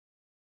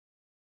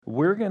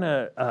We're going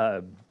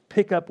to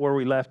pick up where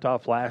we left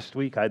off last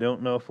week. I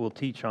don't know if we'll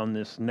teach on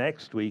this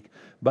next week,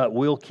 but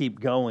we'll keep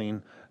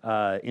going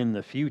in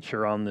the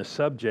future on this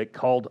subject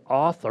called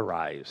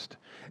Authorized.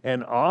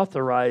 And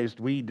Authorized,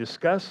 we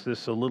discussed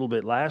this a little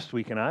bit last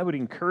week, and I would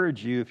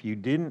encourage you, if you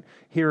didn't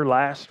hear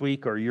last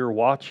week or you're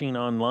watching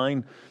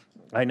online,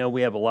 I know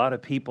we have a lot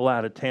of people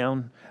out of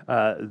town,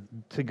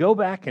 to go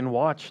back and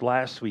watch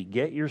last week.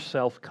 Get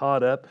yourself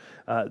caught up.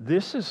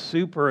 This is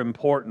super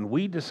important.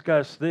 We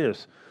discussed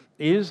this.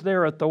 Is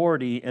there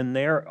authority, and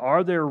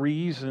are there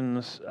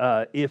reasons,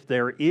 if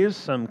there is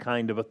some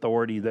kind of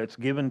authority that's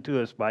given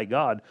to us by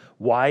God,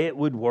 why it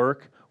would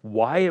work,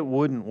 why it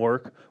wouldn't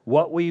work,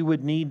 what we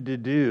would need to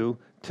do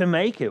to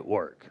make it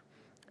work.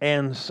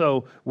 And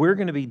so we're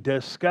going to be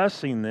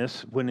discussing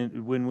this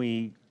when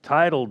we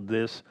titled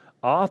this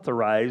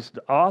Authorized.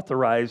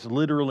 Authorized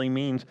literally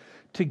means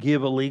to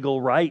give a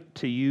legal right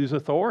to use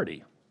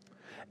authority.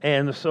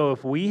 And so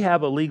if we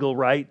have a legal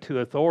right to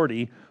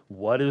authority,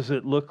 what does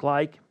it look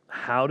like?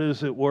 How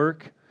does it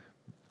work?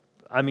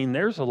 I mean,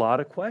 there's a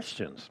lot of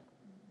questions.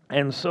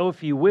 And so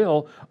if you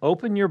will,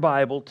 open your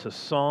Bible to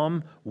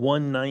Psalm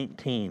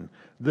 119.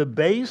 The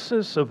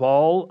basis of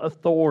all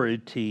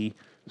authority,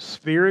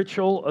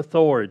 spiritual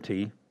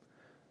authority,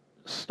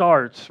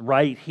 starts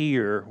right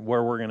here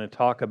where we're going to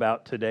talk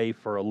about today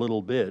for a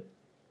little bit.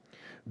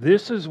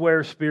 This is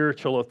where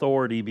spiritual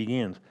authority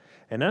begins.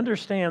 And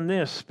understand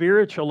this,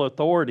 spiritual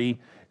authority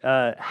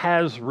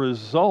has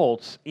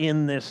results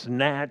in this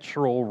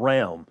natural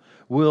realm,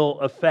 will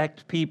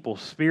affect people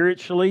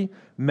spiritually,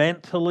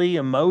 mentally,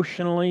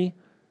 emotionally,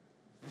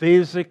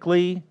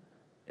 physically.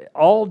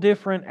 All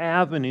different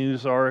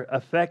avenues are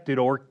affected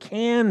or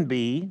can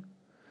be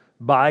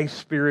by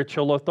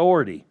spiritual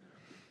authority.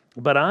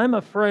 But I'm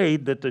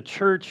afraid that the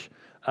church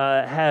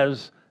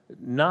has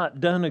not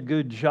done a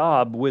good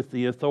job with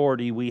the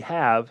authority we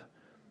have.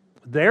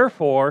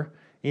 Therefore,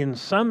 in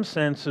some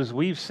senses,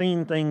 we've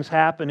seen things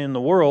happen in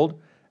the world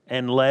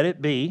and let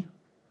it be,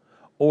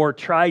 or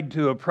tried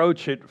to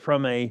approach it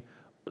from a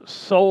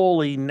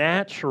solely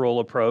natural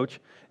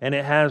approach, and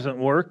it hasn't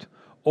worked.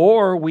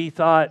 Or we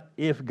thought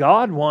if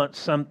God wants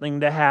something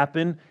to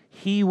happen,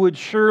 He would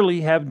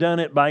surely have done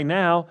it by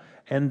now,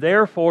 and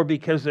therefore,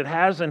 because it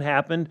hasn't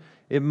happened,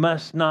 it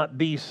must not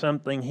be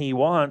something He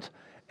wants.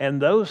 And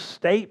those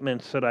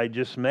statements that I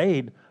just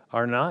made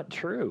are not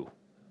true.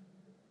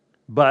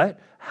 But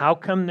how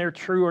come they're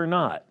true or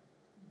not?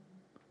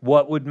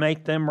 What would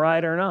make them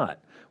right or not?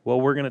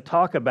 Well, we're going to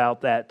talk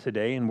about that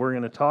today, and we're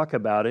going to talk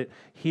about it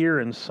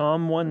here in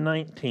Psalm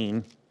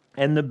 119.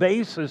 And the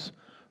basis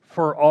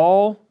for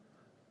all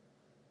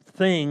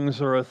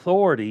things or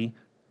authority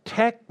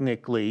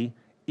technically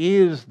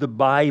is the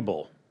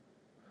Bible.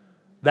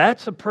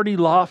 That's a pretty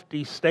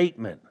lofty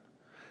statement.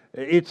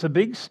 It's a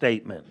big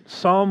statement.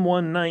 Psalm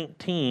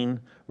 119,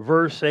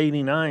 verse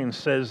 89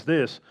 says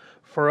this,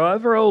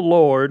 "Forever, O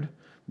Lord,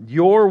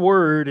 your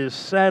word is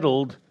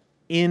settled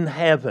in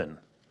heaven."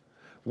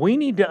 We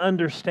need to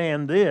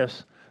understand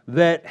this,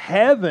 that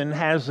heaven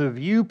has a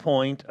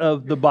viewpoint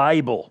of the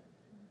Bible.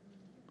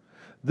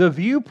 The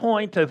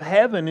viewpoint of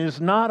heaven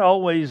is not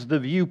always the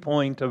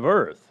viewpoint of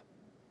earth.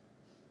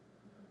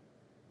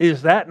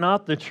 Is that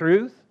not the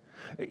truth?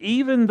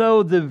 Even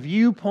though the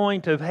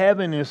viewpoint of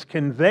heaven is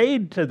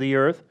conveyed to the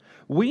earth,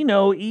 we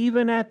know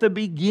even at the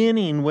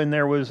beginning when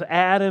there was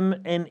Adam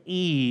and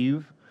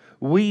Eve,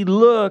 we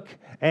look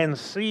and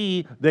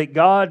see that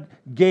God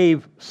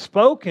gave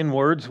spoken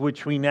words,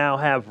 which we now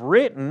have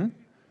written.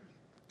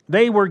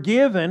 They were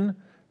given.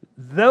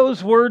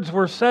 Those words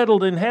were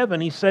settled in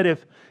heaven. He said,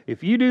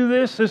 if you do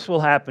this, this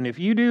will happen. If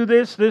you do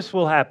this, this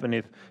will happen.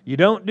 If you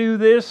don't do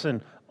this,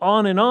 and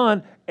on and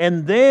on.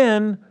 And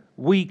then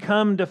we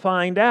come to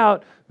find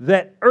out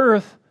that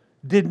earth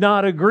did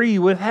not agree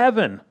with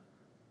heaven.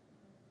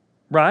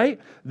 Right?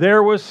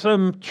 There was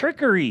some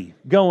trickery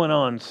going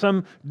on,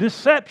 some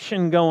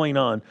deception going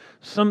on,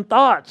 some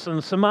thoughts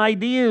and some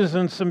ideas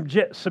and some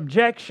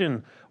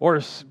subjection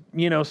or,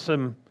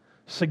 some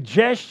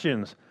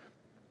suggestions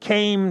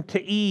came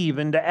to Eve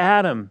and to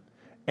Adam.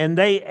 And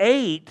they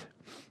ate,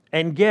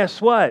 and guess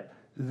what?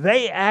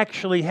 They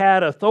actually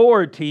had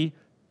authority,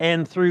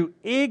 and through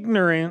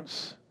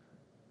ignorance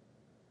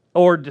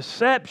or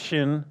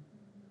deception,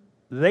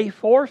 they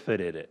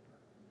forfeited it.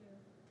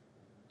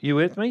 You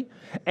with me?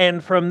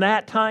 And from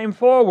that time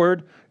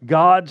forward,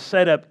 God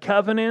set up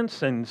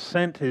covenants and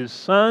sent His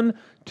Son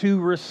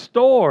to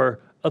restore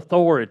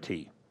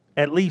authority,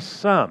 at least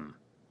some,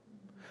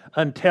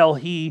 until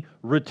He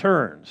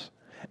returns.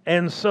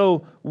 And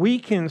so we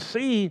can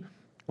see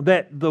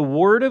that the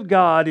Word of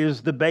God is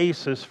the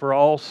basis for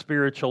all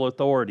spiritual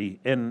authority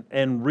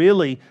and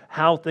really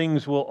how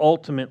things will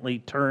ultimately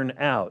turn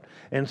out.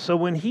 And so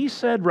when He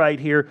said right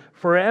here,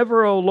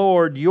 "Forever, O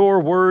Lord, your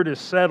word is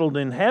settled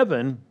in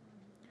heaven,"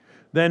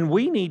 then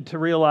we need to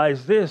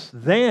realize this,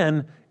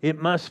 then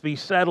it must be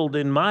settled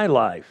in my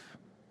life.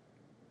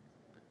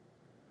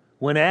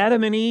 When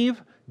Adam and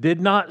Eve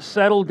did not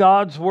settle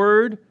God's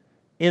word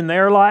in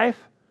their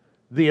life,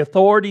 the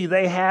authority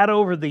they had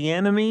over the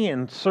enemy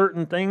and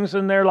certain things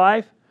in their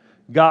life,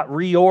 got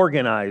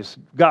reorganized,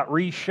 got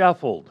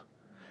reshuffled.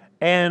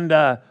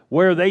 And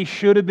where they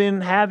should have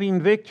been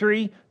having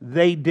victory,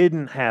 they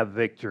didn't have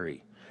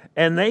victory.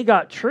 And they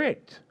got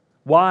tricked.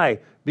 Why?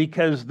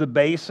 Because the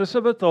basis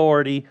of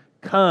authority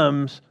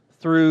comes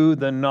through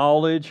the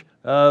knowledge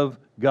of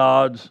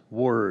God's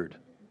Word.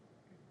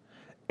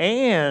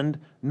 And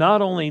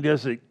not only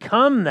does it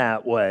come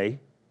that way,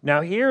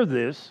 now hear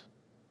this,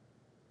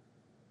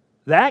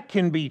 that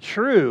can be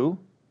true,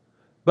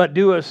 but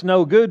do us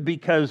no good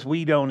because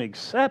we don't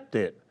accept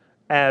it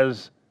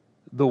as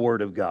the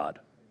Word of God.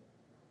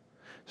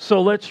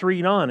 So let's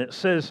read on. It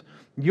says,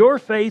 your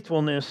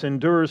faithfulness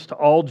endures to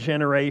all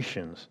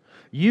generations.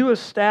 You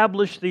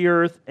established the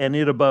earth and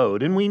it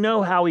abode. And we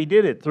know how He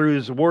did it through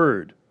His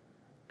Word.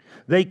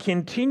 They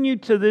continue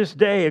to this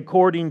day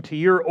according to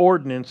your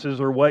ordinances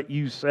or what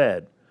you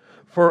said.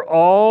 For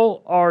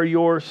all are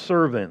your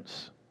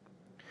servants.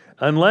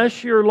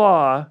 Unless your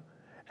law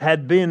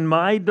had been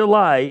my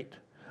delight,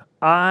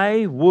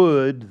 I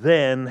would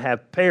then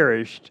have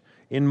perished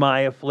in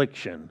my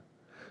affliction.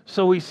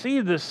 So we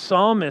see this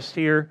psalmist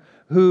here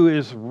who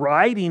is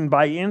writing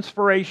by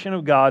inspiration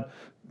of God,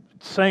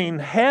 saying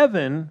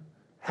heaven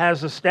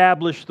has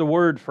established the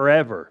Word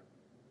forever.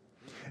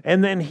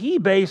 And then he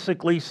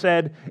basically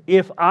said,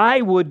 if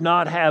I would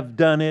not have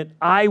done it,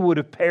 I would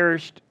have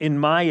perished in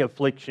my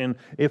affliction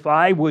if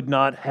I would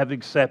not have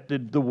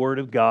accepted the Word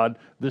of God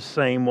the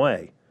same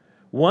way.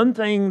 One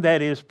thing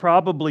that is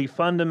probably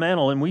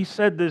fundamental, and we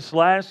said this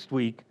last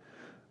week,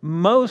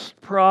 most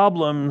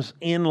problems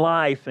in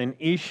life and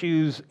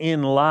issues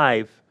in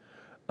life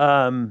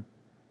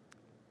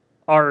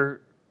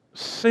are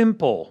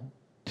simple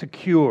to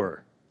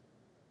cure.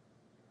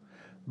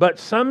 But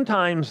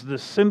sometimes the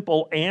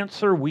simple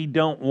answer we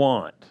don't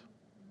want.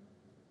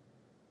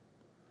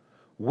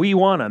 We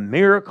want a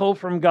miracle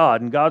from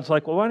God. And God's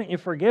like, well, why don't you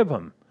forgive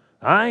them?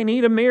 I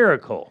need a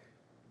miracle.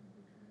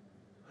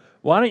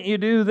 Why don't you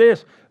do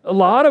this? A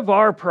lot of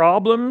our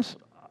problems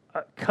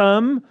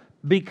come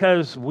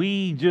because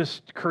we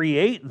just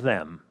create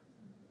them.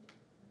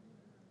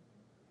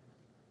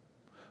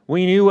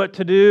 We knew what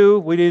to do,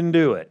 we didn't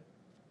do it.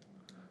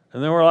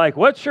 And then we're like,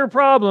 what's your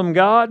problem,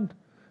 God?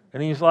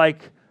 And He's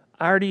like,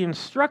 I already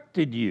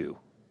instructed you.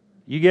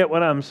 You get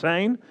what I'm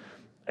saying?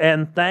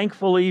 And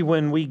thankfully,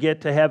 when we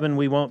get to heaven,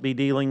 we won't be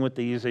dealing with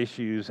these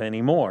issues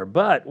anymore.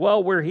 But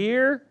while we're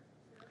here,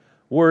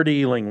 we're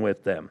dealing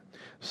with them.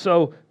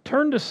 So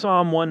turn to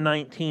Psalm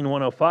 119,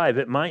 105.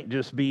 It might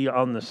just be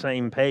on the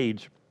same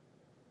page.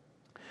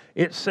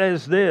 It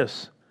says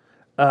this,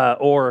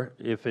 or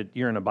if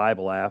you're in a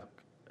Bible app,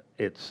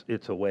 it's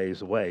a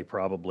ways away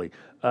probably.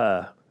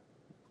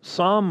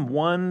 Psalm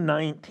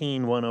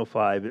 119,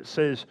 105, it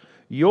says,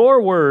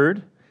 your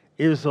word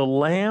is a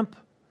lamp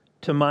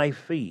to my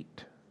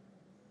feet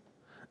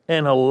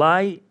and a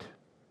light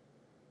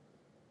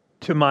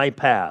to my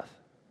path.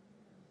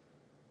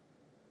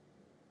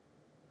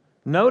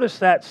 Notice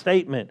that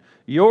statement.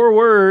 Your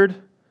word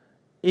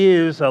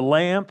is a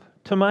lamp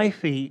to my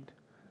feet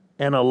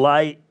and a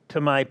light to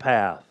my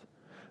path.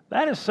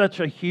 That is such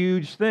a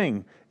huge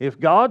thing. If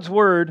God's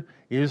word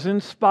is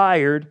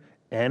inspired,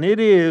 and it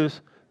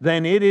is,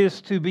 then it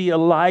is to be a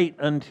light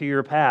unto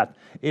your path.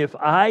 If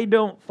I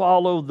don't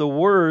follow the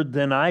word,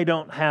 then I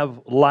don't have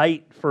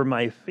light for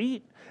my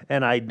feet,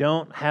 and I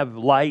don't have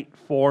light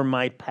for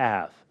my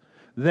path.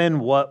 Then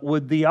what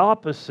would the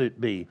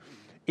opposite be?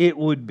 It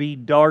would be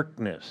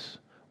darkness.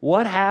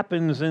 What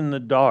happens in the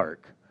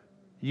dark?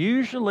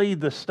 Usually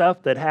the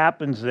stuff that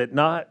happens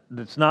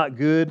that's not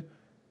good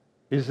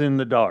is in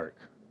the dark,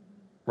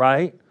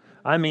 right?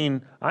 I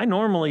mean, I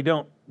normally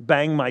don't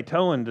bang my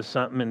toe into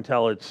something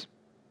until it's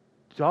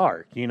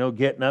dark,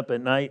 getting up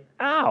at night.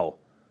 Ow!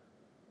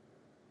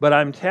 But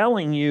I'm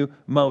telling you,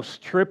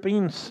 most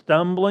tripping,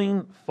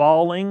 stumbling,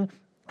 falling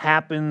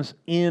happens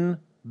in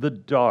the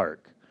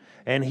dark.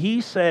 And He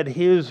said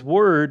His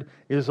word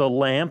is a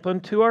lamp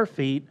unto our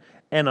feet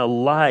and a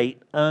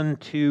light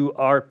unto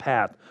our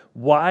path.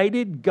 Why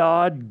did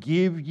God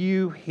give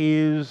you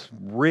His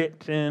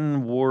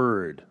written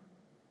word?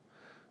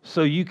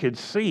 So you could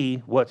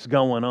see what's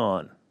going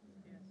on.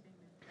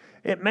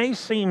 It may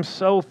seem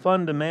so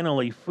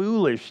fundamentally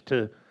foolish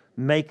to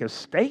make a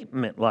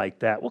statement like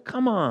that. Well,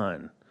 come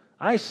on.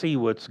 I see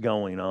what's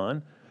going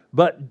on.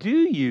 But do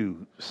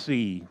you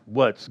see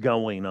what's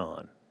going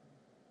on?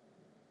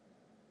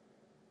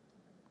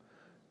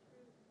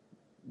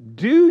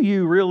 Do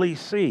you really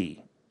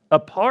see?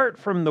 Apart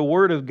from the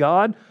Word of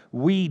God,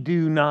 we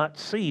do not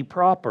see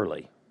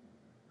properly.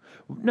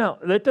 No,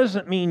 that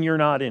doesn't mean you're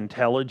not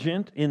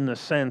intelligent in the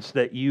sense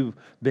that you've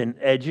been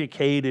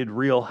educated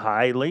real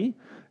highly,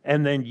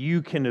 and then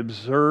you can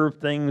observe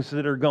things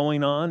that are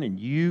going on, and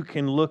you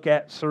can look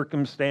at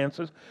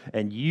circumstances,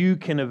 and you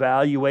can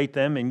evaluate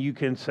them, and you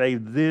can say,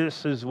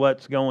 this is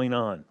what's going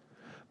on.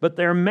 But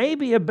there may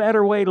be a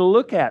better way to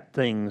look at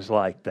things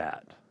like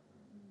that.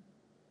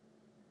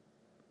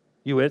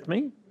 You with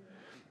me?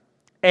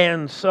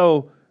 And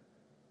so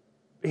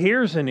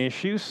here's an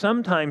issue.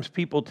 Sometimes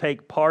people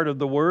take part of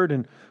the word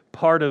and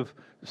part of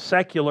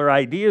secular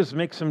ideas,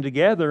 mix them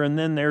together, and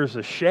then there's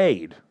a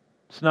shade.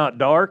 It's not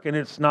dark and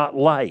it's not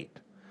light.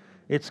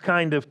 It's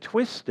kind of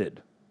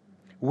twisted.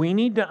 We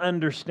need to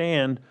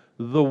understand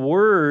the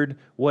Word,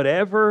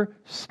 whatever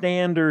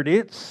standard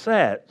it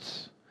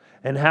sets,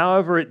 and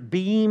however it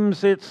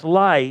beams its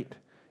light,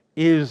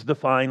 is the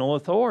final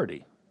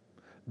authority.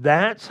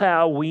 That's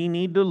how we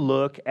need to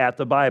look at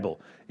the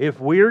Bible. If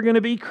we're going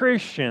to be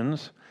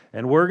Christians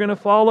and we're going to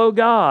follow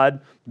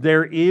God,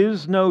 there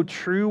is no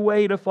true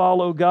way to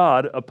follow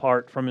God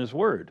apart from His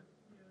Word.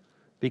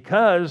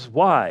 Because,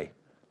 why?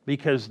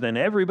 Because then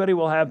everybody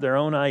will have their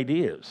own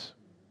ideas.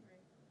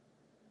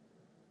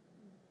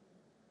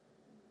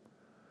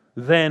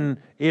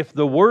 Then if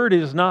the Word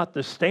is not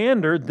the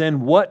standard,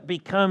 then what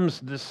becomes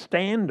the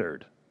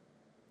standard?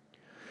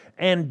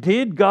 And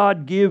did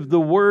God give the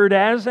Word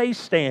as a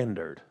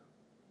standard?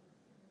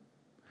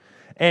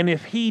 And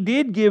if He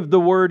did give the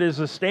Word as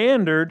a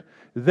standard,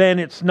 then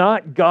it's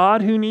not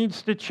God who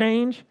needs to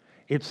change.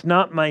 It's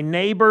not my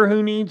neighbor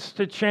who needs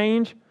to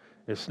change.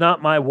 It's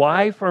not my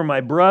wife or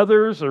my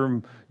brothers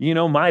or,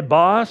 my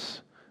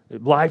boss.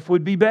 Life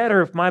would be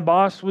better if my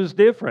boss was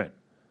different.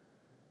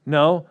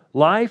 No,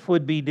 life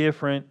would be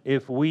different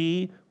if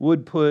we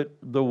would put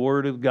the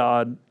Word of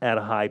God at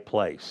a high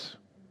place.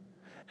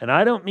 And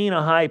I don't mean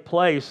a high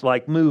place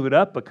like move it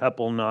up a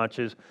couple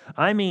notches.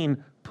 I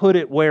mean put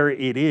it where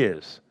it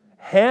is.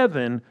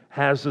 Heaven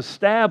has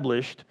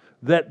established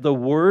that the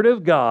Word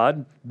of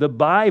God, the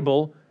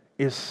Bible,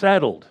 is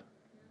settled.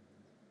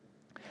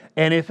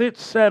 And if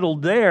it's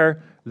settled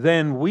there,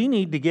 then we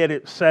need to get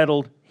it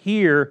settled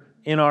here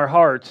in our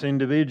hearts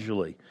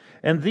individually.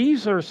 And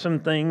these are some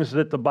things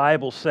that the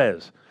Bible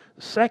says.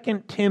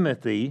 2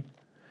 Timothy,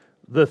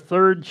 the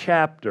 3rd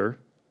chapter,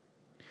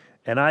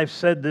 and I've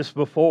said this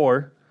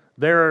before,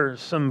 there are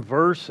some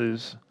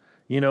verses,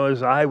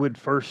 as I would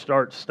first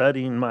start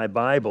studying my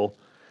Bible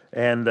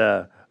and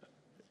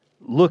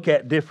look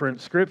at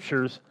different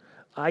scriptures,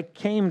 I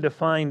came to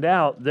find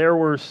out there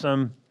were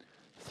some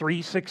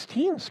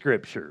 3:16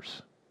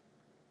 scriptures.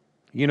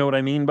 You know what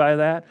I mean by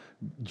that?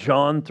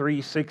 John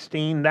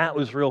 3:16, that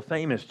was real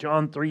famous.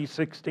 John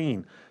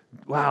 3:16.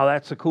 Wow,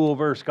 that's a cool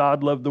verse.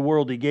 God loved the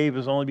world, He gave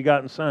His only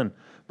begotten Son.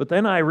 But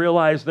then I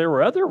realized there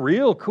were other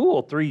real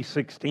cool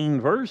 3:16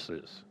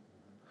 verses.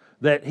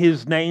 That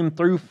His name,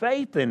 through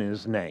faith in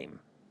His name,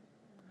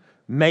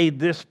 made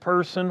this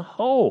person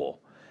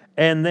whole.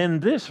 And then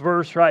this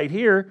verse right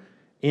here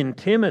in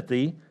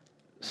Timothy,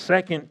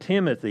 2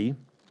 Timothy,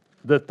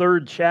 the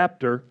 3rd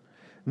chapter,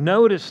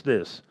 notice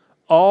this.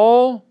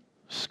 All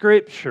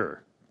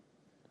Scripture,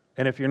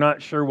 and if you're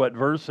not sure what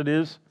verse it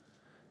is,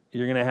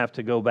 you're going to have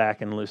to go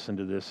back and listen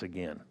to this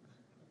again.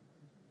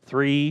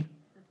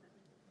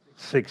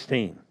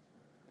 3:16.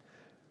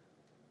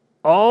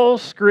 All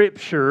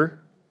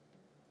Scripture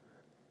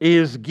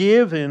is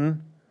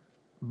given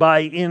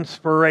by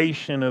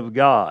inspiration of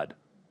God.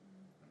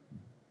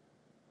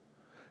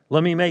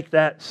 Let me make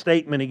that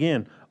statement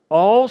again.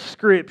 All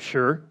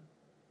Scripture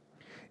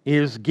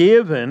is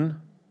given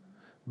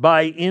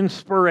by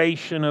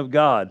inspiration of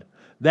God.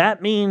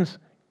 That means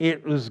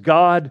it was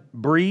God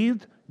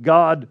breathed,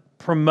 God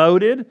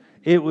promoted,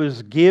 it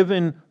was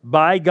given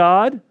by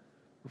God.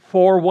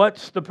 For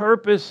what's the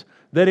purpose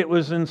that it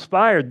was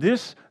inspired?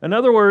 In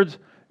other words,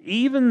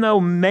 even though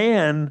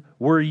men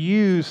were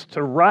used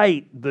to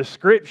write the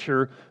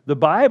Scripture, the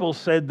Bible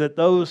said that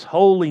those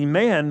holy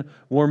men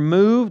were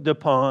moved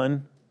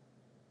upon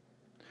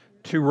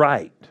to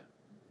write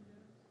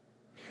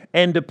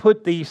and to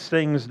put these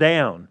things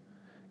down.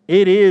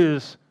 It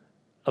is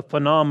a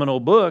phenomenal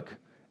book,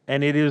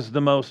 and it is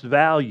the most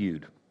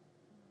valued.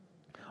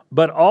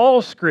 But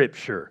all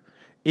Scripture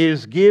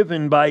is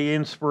given by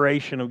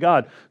inspiration of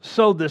God.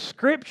 So the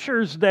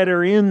Scriptures that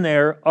are in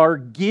there are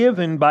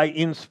given by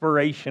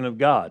inspiration of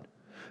God.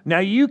 Now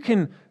you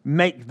can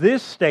make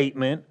this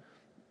statement,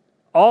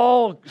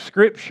 all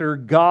Scripture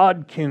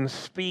God can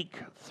speak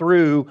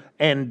through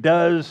and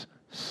does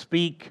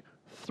speak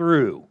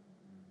through.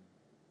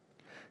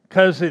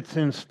 Because it's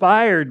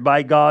inspired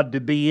by God to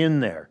be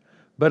in there.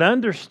 But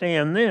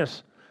understand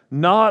this,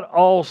 not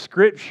all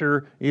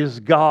Scripture is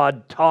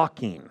God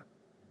talking.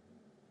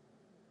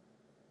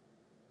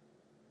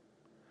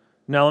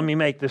 Now let me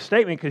make this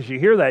statement because you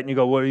hear that and you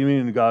go, what do you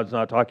mean God's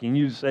not talking?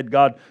 You said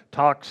God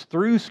talks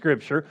through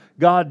Scripture.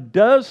 God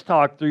does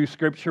talk through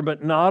Scripture,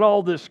 but not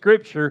all the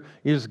Scripture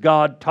is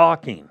God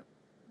talking.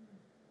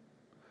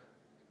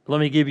 Let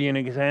me give you an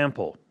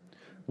example.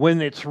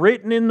 When it's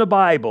written in the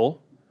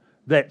Bible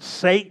that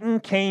Satan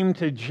came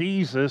to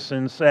Jesus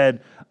and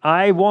said,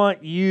 I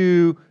want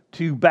you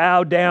to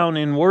bow down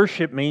and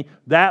worship me,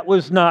 that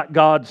was not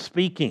God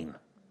speaking.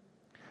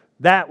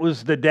 That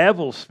was the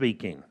devil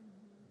speaking.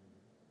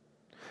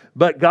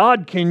 But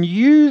God can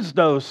use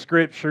those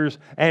Scriptures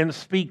and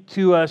speak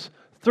to us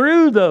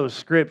through those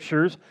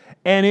Scriptures,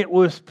 and it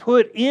was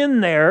put in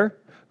there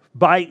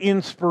by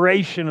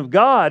inspiration of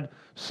God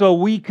so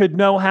we could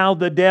know how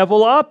the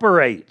devil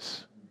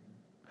operates.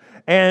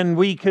 And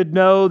we could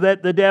know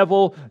that the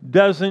devil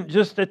doesn't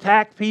just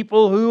attack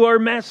people who are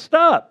messed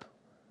up.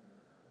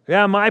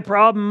 Yeah, my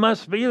problem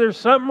must be there's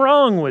something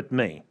wrong with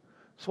me.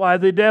 That's why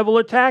the devil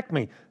attacked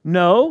me.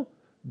 No,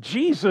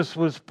 Jesus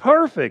was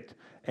perfect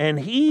and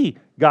He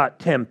got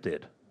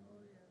tempted.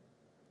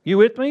 You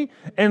with me?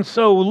 And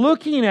so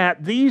looking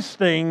at these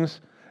things,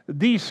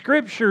 these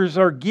scriptures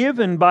are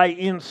given by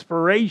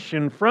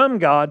inspiration from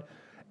God,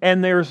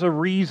 and there's a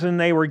reason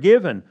they were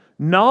given.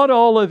 Not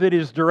all of it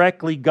is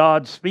directly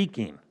God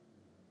speaking.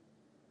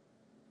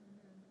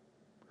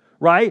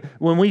 Right?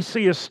 When we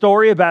see a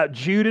story about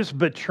Judas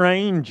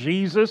betraying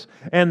Jesus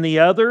and the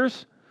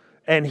others,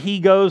 and he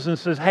goes and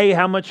says, hey,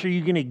 how much are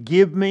you going to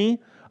give me?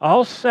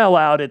 I'll sell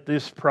out at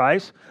this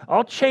price.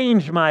 I'll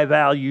change my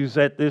values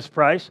at this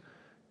price.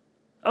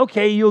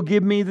 Okay, you'll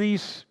give me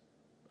these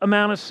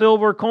amount of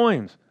silver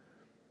coins.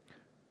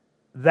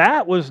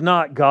 That was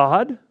not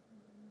God,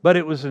 but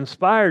it was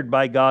inspired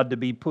by God to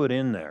be put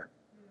in there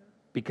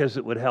because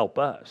it would help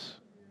us.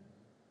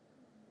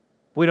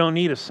 We don't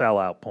need a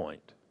sellout point.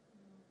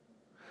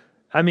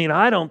 I mean,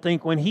 I don't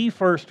think when he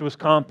first was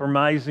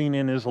compromising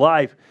in his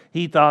life,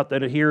 he thought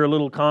that here a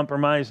little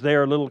compromise,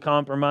 there a little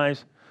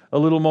compromise, a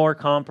little more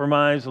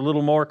compromise, a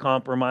little more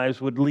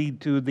compromise would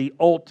lead to the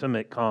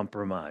ultimate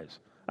compromise.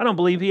 I don't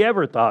believe he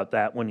ever thought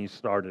that when he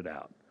started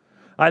out.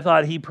 I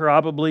thought he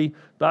probably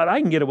thought, I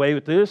can get away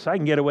with this, I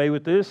can get away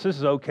with this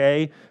is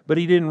okay. But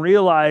he didn't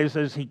realize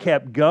as he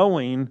kept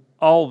going,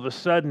 all of a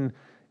sudden,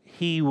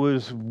 he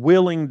was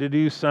willing to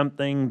do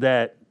something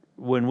that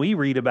when we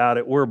read about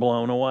it, we're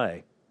blown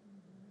away.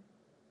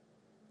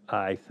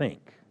 I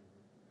think.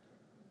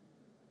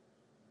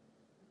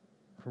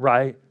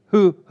 Right?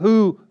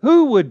 Who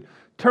would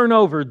turn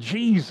over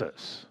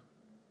Jesus?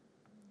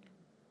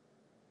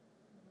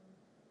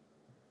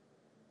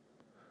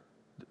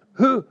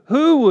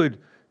 Who would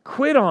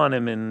quit on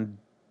Him and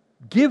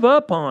give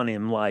up on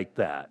Him like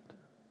that?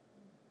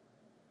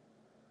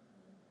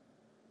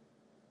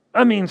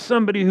 I mean,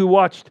 somebody who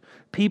watched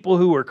people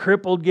who were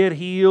crippled get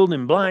healed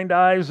and blind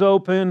eyes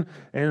open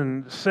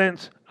and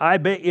sense, I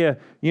bet you,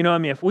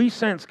 if we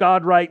sense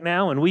God right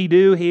now, and we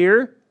do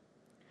here,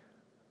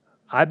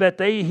 I bet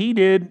He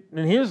did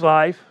in His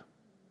life.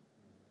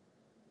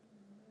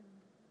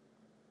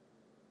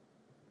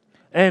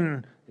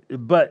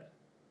 But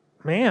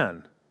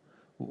man,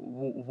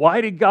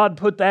 why did God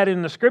put that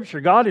in the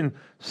Scripture? God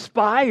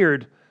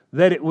inspired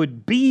that it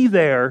would be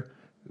there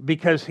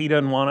because He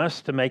doesn't want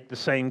us to make the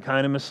same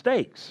kind of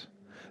mistakes.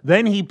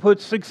 Then He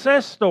put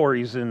success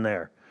stories in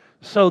there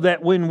so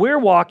that when we're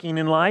walking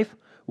in life,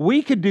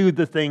 we could do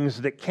the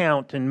things that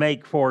count and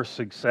make for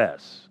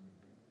success.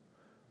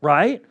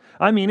 Right?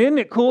 I mean, isn't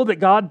it cool that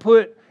God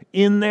put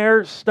in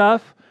there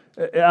stuff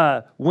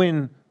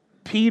when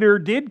Peter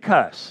did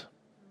cuss?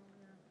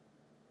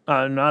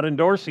 I'm not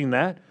endorsing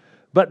that.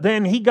 But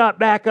then he got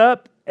back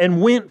up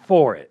and went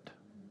for it.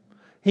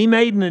 He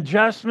made an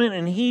adjustment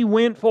and he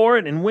went for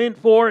it and went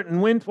for it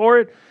and went for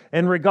it.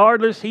 And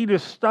regardless, he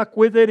just stuck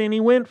with it and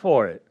he went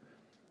for it.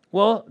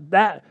 Well,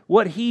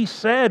 what he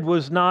said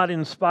was not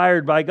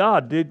inspired by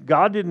God.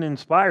 God didn't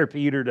inspire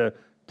Peter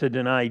to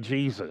deny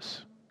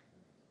Jesus.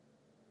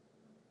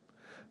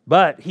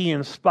 But He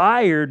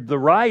inspired the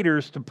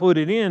writers to put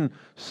it in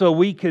so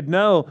we could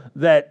know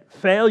that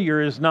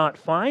failure is not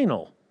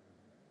final.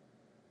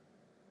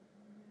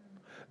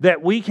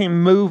 That we can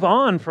move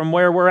on from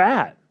where we're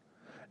at.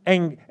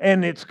 And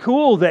it's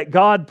cool that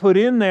God put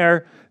in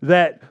there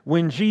that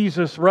when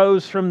Jesus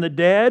rose from the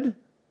dead,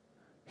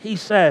 He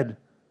said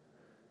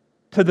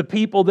to the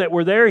people that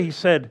were there, He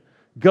said,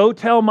 go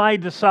tell my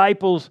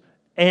disciples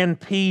and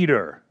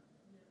Peter.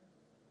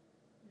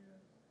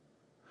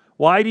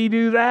 Why did He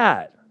do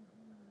that?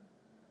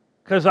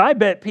 Because I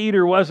bet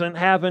Peter wasn't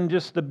having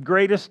just the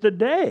greatest a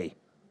day.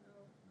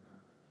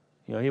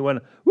 He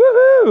went,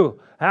 woohoo,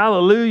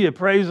 hallelujah,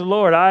 praise the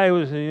Lord. I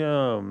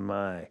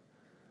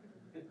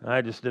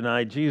just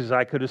denied Jesus.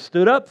 I could have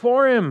stood up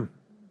for Him.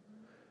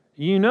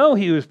 He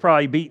was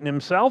probably beating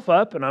himself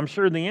up, and I'm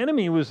sure the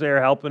enemy was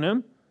there helping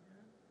him.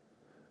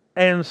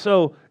 And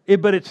so,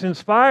 but it's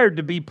inspired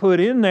to be put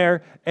in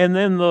there, and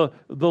then the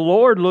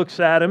Lord looks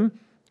at him,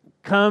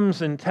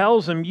 comes and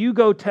tells him, you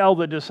go tell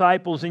the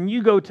disciples, and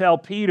you go tell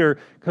Peter,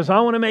 because I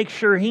want to make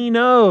sure he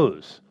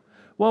knows.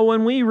 Well,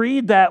 when we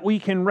read that, we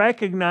can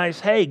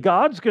recognize, hey,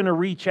 God's going to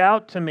reach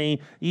out to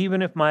me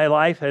even if my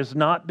life has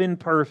not been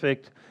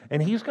perfect,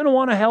 and He's going to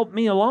want to help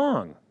me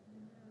along.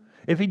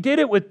 If He did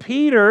it with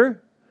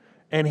Peter,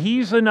 and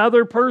he's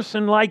another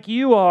person like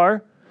you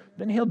are,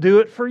 then He'll do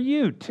it for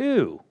you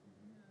too.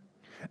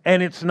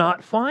 And it's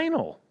not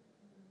final.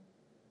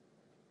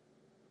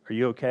 Are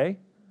you okay?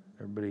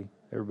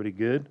 Everybody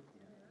good?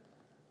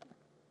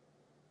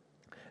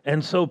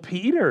 And so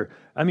Peter,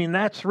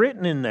 that's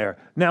written in there.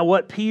 Now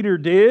what Peter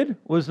did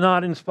was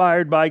not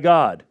inspired by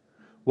God.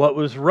 What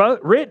was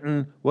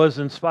written was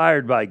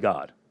inspired by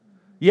God.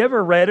 You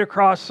ever read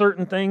across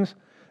certain things?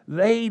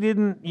 They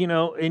didn't,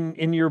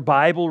 in your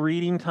Bible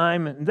reading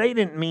time, they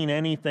didn't mean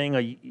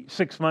anything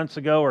 6 months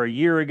ago or a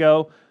year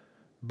ago.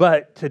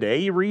 But today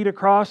you read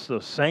across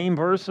those same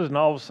verses and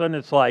all of a sudden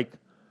it's like,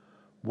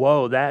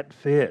 whoa, that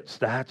fits.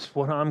 That's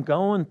what I'm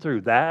going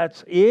through.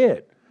 That's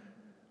it.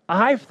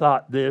 I've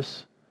thought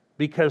this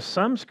because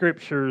some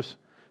scriptures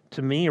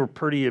to me are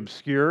pretty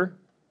obscure.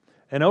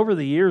 And over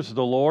the years of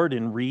the Lord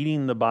in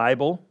reading the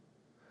Bible,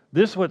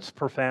 this is what's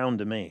profound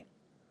to me.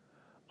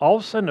 All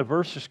of a sudden, a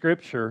verse of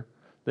scripture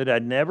that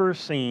I'd never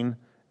seen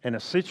and a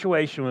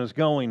situation was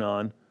going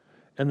on,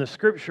 and the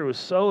scripture was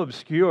so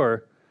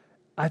obscure,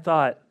 I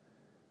thought,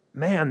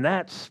 man,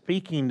 that's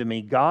speaking to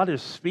me. God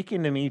is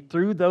speaking to me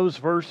through those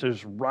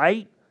verses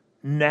right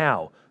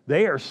now.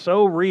 They are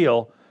so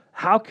real.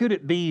 How could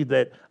it be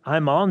that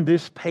I'm on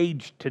this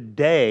page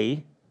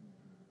today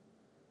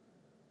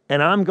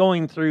and I'm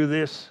going through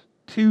this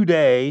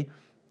today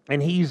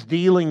and He's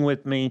dealing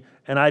with me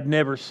and I'd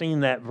never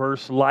seen that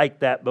verse like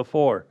that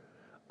before?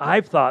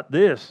 I've thought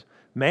this,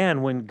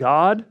 man, when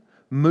God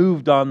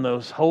moved on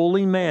those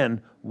holy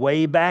men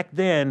way back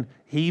then,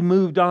 He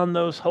moved on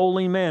those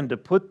holy men to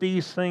put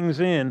these things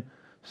in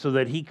so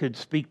that He could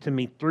speak to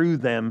me through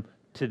them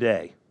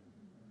today.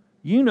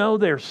 You know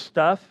there's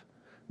stuff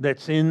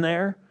that's in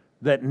there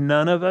that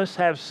none of us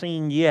have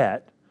seen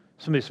yet.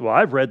 Somebody says, well,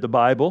 I've read the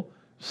Bible.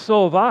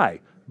 So have I.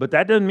 But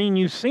that doesn't mean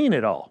you've seen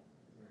it all.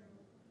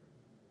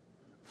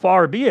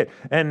 Far be it.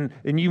 And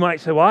you might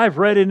say, well, I've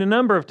read it a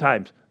number of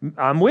times.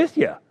 I'm with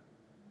you.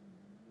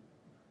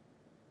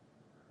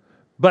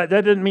 But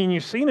that doesn't mean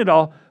you've seen it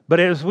all. But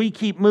as we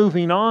keep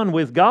moving on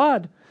with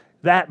God,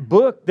 that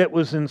book that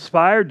was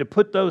inspired to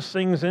put those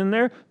things in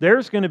there,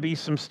 there's going to be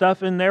some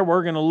stuff in there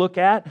we're going to look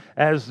at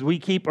as we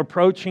keep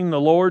approaching the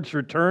Lord's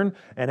return.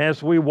 And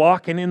as we're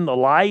walking in the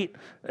light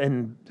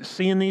and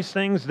seeing these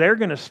things, they're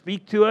going to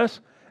speak to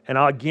us. And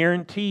I'll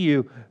guarantee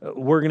you,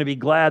 we're going to be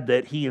glad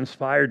that He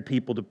inspired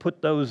people to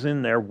put those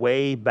in there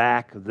way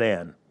back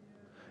then.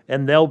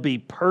 And they'll be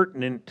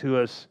pertinent to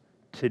us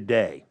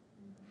today.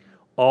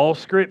 All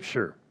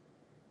Scripture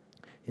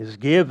is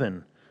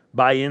given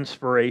by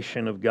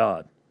inspiration of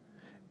God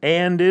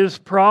and is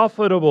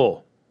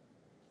profitable.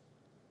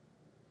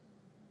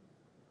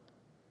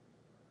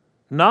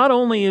 Not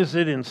only is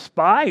it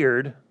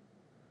inspired,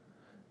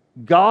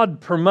 God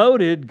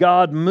promoted,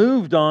 God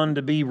moved on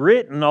to be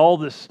written, all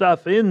this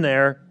stuff in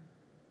there,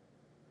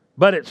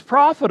 but it's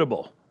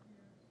profitable.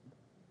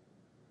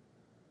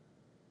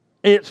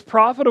 It's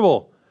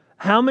profitable.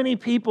 How many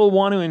people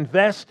want to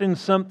invest in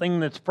something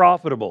that's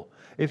profitable?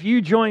 If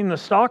you join the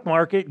stock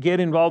market, get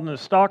involved in the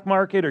stock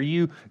market, or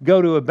you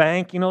go to a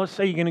bank, let's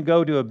say you're going to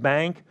go to a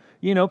bank,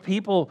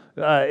 people,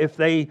 if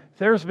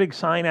there's a big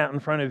sign out in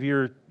front of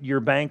your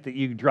bank that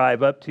you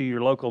drive up to,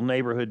 your local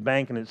neighborhood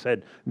bank, and it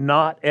said,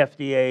 not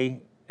FDA,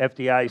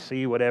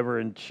 FDIC, whatever,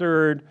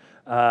 insured,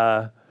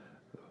 we're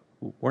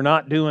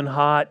not doing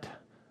hot,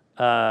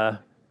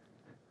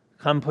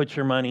 come put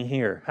your money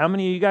here. How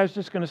many of you guys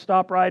just going to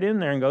stop right in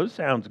there and go, this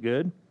sounds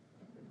good?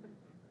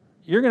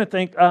 You're going to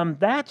think,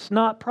 that's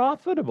not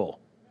profitable.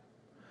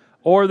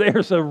 Or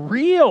there's a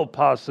real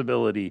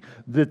possibility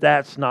that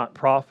that's not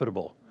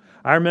profitable.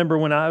 I remember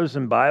when I was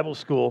in Bible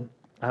school,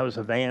 I was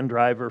a van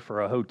driver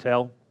for a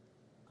hotel.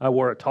 I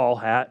wore a tall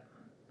hat.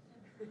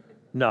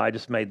 No, I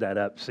just made that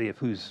up. See if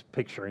who's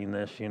picturing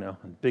this,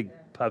 big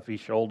puffy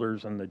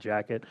shoulders and the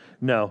jacket.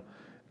 No.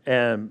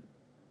 And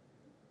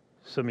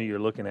some of you are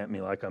looking at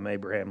me like I'm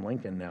Abraham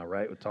Lincoln now,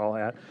 right, with tall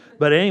hat.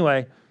 But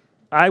anyway,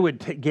 I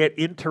would get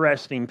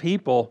interesting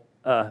people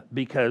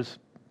because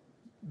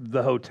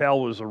the hotel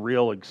was a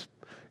real,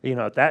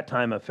 at that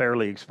time, a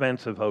fairly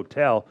expensive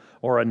hotel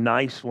or a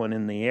nice one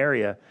in the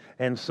area.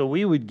 And so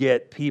we would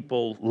get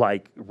people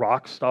like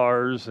rock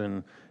stars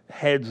and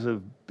heads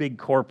of big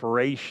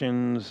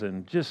corporations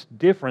and just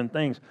different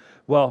things.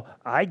 Well,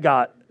 I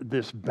got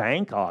this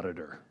bank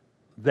auditor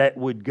that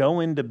would go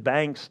into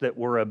banks that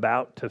were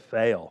about to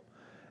fail.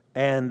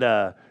 And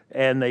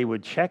they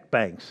would check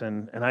banks.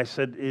 And I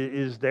said,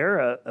 is there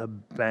a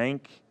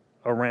bank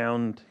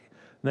around?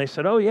 And they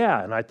said, oh,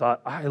 yeah. And I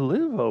thought, I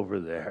live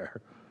over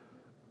there.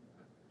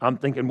 I'm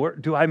thinking, where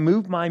do I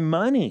move my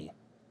money?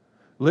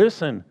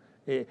 Listen,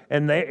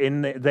 and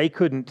they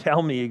couldn't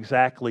tell me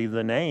exactly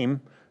the name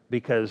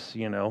because,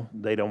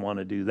 they don't want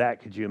to do that.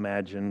 Could you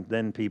imagine?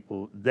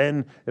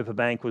 Then if a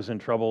bank was in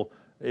trouble,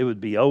 it would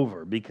be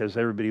over because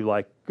everybody would be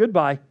like,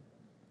 goodbye.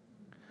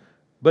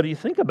 But you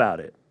think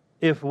about it.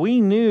 If we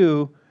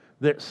knew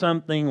that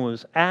something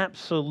was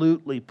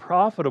absolutely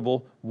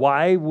profitable,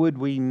 why would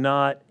we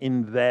not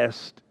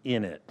invest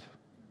in it?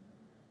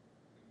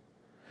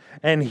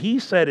 And he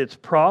said it's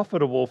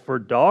profitable for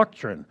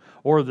doctrine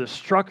or the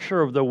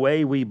structure of the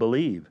way we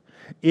believe.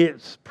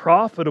 It's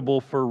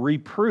profitable for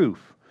reproof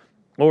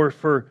or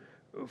for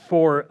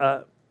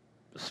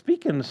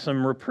speaking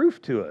some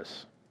reproof to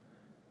us,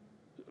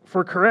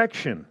 for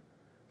correction,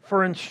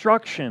 for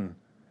instruction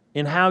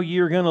in how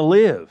you're going to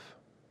live.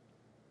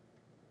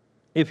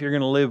 If you're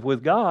going to live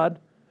with God,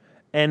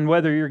 and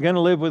whether you're going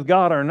to live with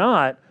God or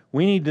not,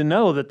 we need to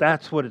know that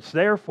that's what it's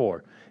there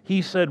for.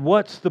 He said,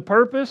 what's the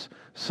purpose?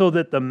 So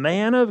that the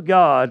man of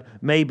God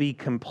may be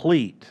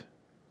complete,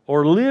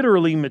 or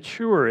literally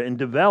mature and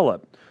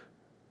developed,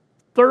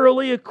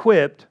 thoroughly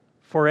equipped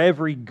for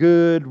every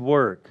good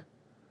work.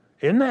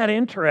 Isn't that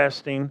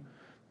interesting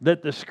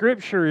that the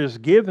Scripture is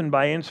given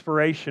by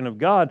inspiration of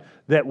God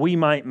that we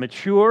might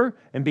mature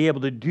and be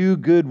able to do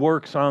good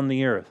works on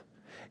the earth.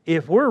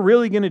 If we're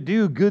really going to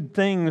do good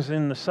things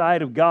in the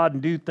sight of God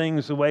and do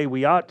things the way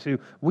we ought to,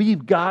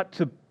 we've got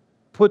to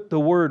put the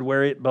Word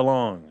where it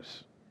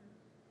belongs.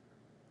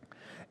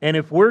 And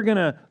if we're going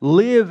to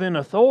live in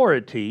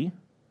authority,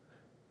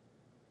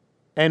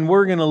 and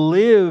we're going to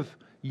live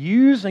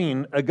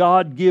using a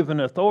God-given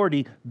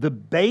authority, the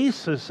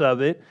basis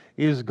of it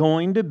is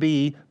going to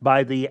be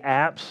by the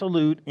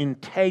absolute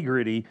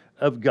integrity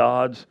of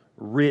God's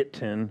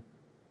written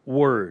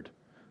Word.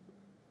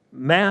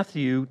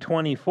 Matthew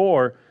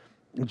 24,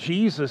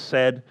 Jesus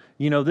said,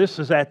 this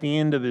is at the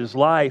end of His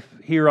life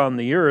here on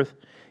the earth.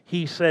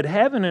 He said,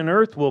 heaven and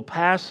earth will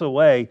pass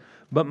away,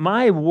 but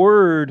my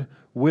Word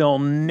will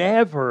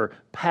never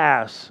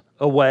pass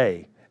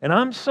away. And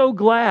I'm so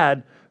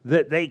glad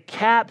that they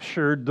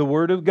captured the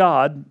Word of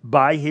God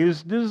by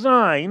His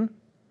design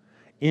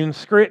in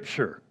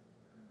Scripture.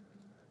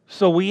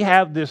 So we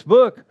have this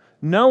book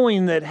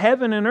knowing that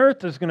heaven and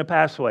earth is going to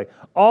pass away.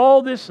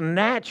 All this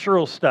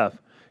natural stuff,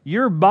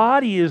 your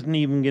body isn't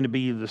even going to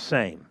be the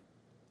same.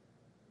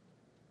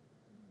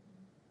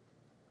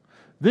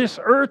 This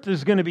earth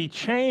is going to be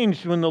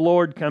changed when the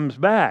Lord comes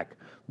back.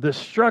 The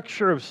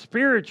structure of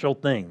spiritual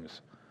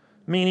things,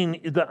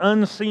 meaning the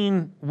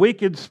unseen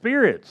wicked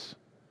spirits,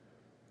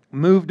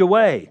 moved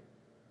away.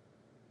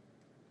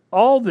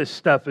 All this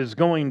stuff is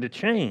going to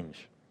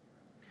change.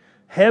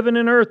 Heaven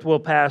and earth will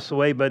pass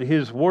away, but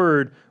His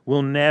Word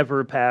will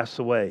never pass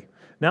away.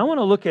 Now I want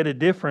to look at a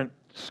different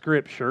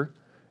scripture,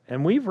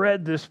 and we've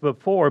read this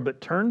before, but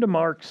turn to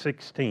Mark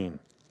 16.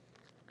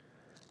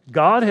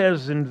 God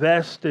has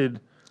invested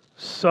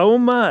so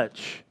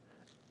much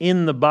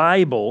in the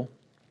Bible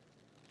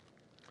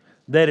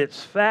that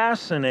it's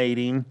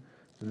fascinating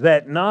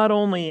that not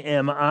only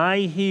am I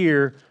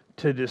here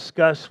to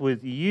discuss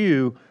with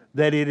you,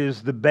 that it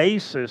is the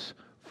basis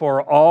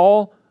for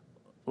all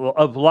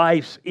of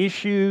life's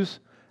issues,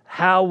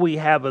 how we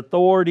have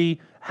authority,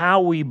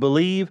 how we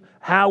believe,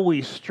 how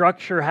we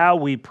structure, how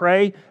we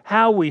pray,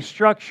 how we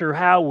structure,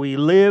 how we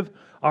live.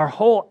 Our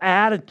whole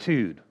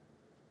attitude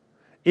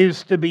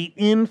is to be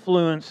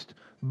influenced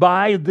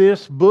by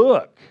this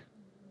book.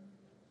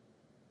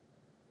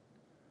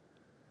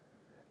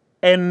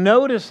 And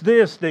notice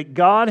this, that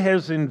God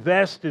has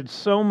invested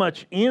so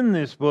much in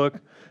this book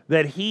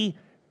that He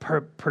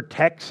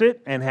protects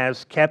it and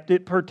has kept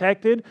it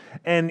protected.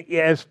 And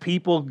as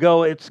people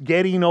go, it's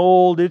getting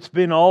old, it's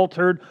been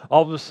altered,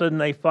 all of a sudden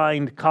they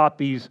find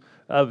copies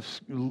of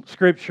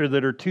Scripture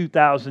that are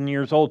 2,000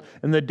 years old.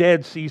 And the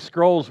Dead Sea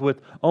Scrolls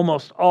with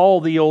almost all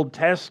the Old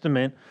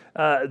Testament,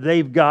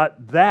 they've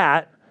got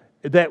that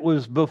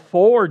was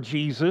before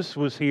Jesus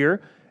was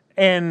here.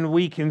 And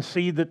we can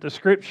see that the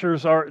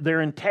Scriptures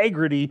their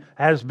integrity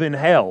has been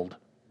held.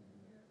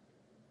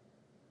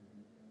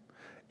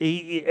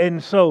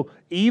 And so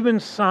even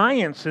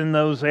science in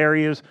those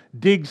areas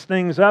digs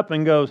things up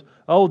and goes,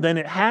 oh, then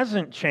it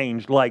hasn't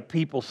changed like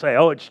people say.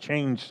 Oh, it's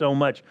changed so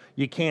much,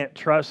 you can't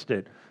trust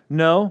it.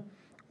 No,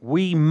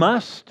 we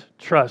must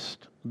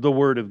trust the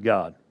Word of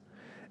God.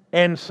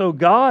 And so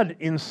God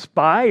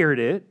inspired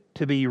it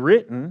to be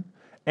written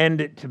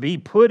and it to be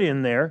put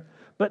in there.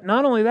 But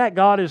not only that,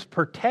 God has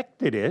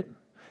protected it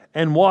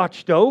and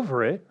watched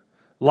over it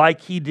like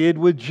He did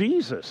with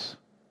Jesus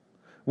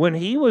when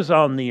He was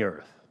on the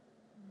earth.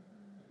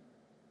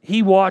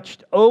 He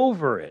watched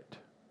over it.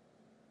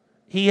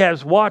 He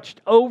has watched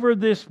over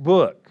this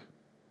book.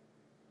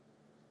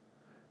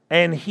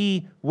 And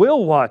He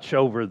will watch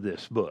over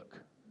this book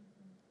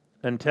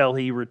until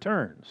He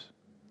returns.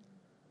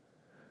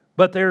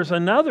 But there's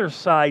another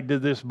side to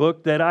this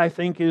book that I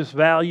think is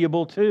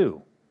valuable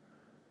too.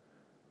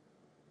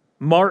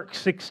 Mark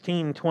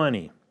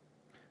 16:20.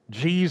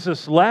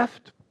 Jesus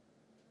left.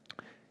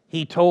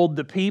 He told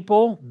the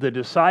people, the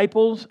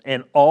disciples,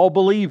 and all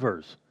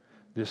believers,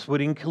 this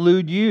would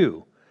include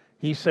you.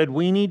 He said,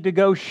 we need to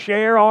go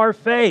share our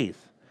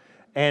faith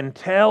and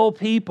tell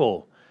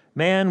people,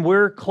 man,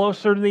 we're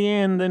closer to the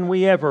end than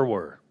we ever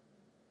were.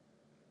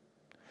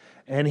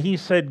 And He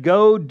said,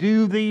 go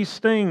do these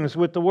things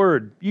with the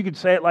Word. You could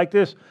say it like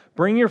this,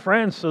 bring your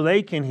friends so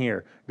they can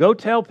hear. Go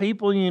tell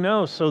people you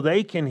know so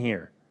they can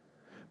hear.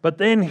 But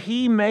then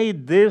He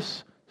made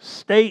this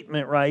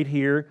statement right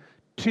here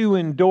to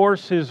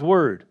endorse His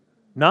Word.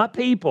 Not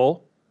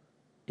people,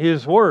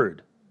 His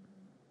Word.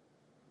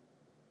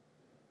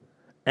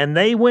 And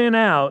they went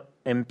out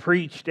and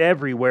preached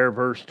everywhere,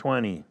 verse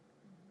 20.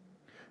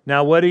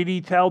 Now, what did He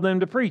tell them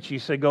to preach? He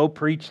said, go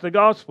preach the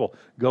gospel.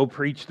 Go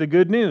preach the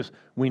good news.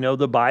 We know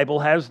the Bible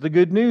has the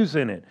good news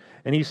in it.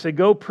 And He said,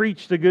 go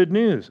preach the good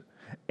news.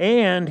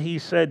 And He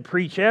said,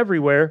 preach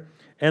everywhere.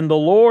 And the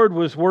Lord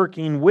was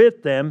working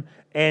with them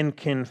and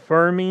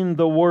confirming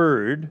the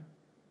word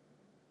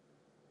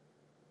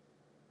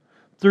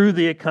through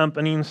the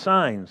accompanying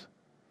signs.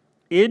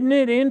 Isn't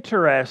it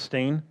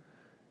interesting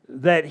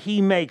that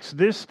He makes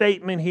this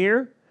statement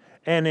here,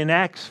 and in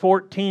Acts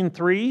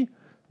 14:3,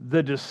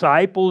 the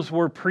disciples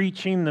were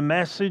preaching the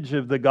message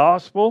of the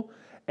gospel,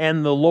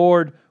 and the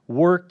Lord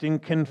worked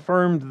and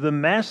confirmed the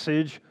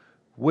message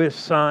with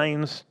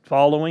signs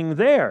following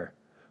there.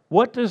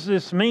 What does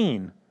this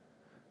mean?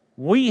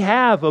 We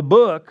have a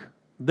book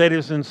that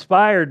is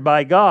inspired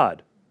by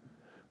God.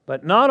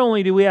 But not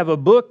only do we have a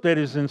book that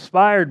is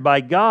inspired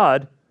by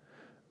God,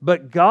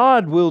 but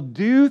God will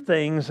do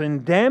things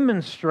and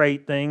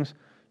demonstrate things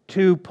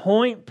to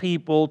point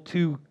people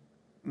to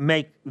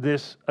make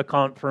this a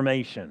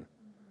confirmation.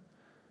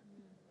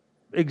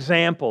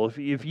 Example,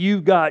 if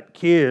you've got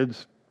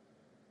kids,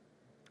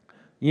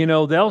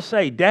 they'll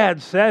say,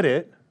 Dad said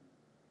it.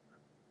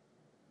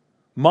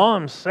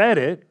 Mom said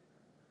it.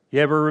 You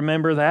ever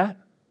remember that?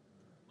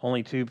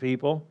 Only two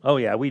people? Oh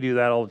yeah, we do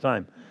that all the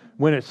time.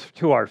 When it's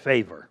to our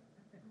favor,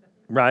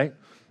 right?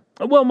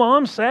 Well,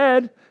 Mom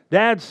said,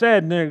 Dad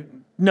said,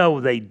 and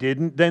no, they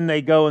didn't. Then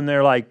they go and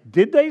they're like,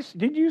 did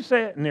you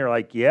say it? And they're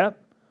like,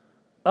 yep.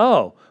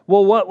 Oh,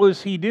 well, what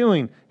was he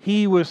doing?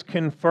 He was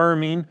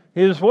confirming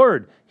his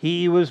word.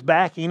 He was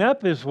backing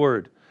up his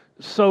word.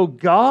 So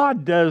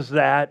God does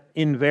that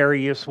in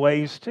various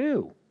ways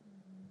too.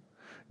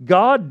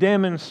 God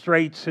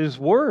demonstrates his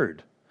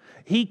word.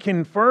 He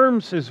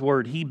confirms his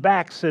word. He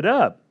backs it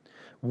up.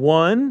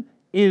 One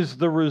is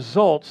the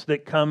results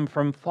that come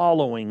from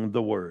following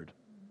the word.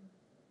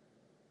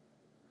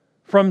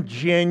 From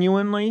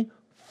genuinely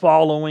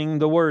following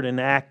the word and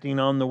acting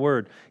on the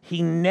word.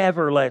 He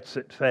never lets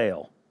it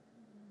fail.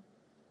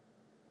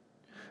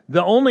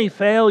 The only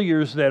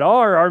failures that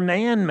are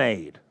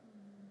man-made.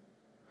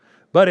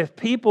 But if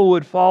people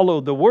would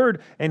follow the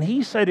word, and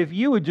he said if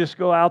you would just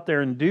go out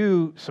there and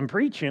do some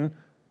preaching,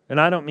 and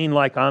I don't mean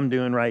like I'm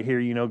doing right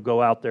here,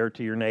 go out there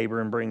to your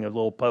neighbor and bring a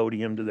little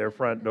podium to their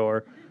front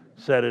door,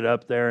 set it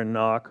up there and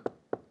knock.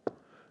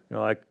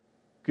 Like,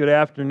 good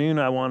afternoon,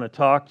 I want to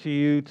talk to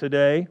you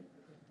today.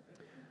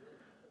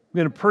 I'm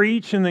going to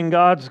preach and then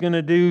God's going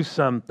to do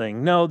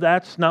something. No,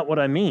 that's not what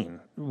I mean.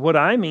 What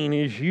I mean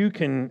is you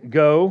can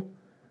go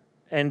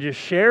and just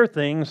share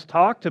things,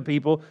 talk to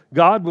people.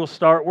 God will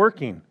start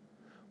working.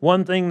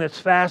 One thing that's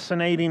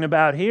fascinating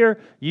about here,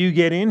 you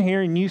get in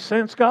here and you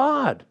sense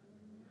God.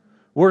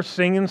 We're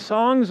singing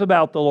songs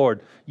about the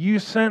Lord. You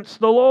sense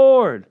the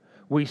Lord.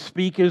 We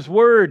speak His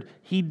Word.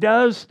 He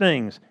does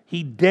things.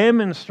 He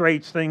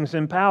demonstrates things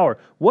in power.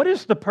 What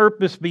is the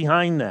purpose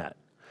behind that?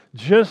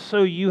 Just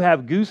so you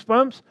have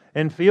goosebumps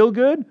and feel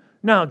good?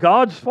 No,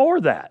 God's for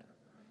that.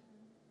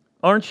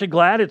 Aren't you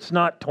glad it's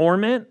not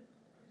torment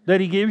that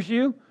He gives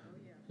you?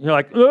 You're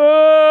like,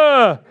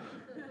 You're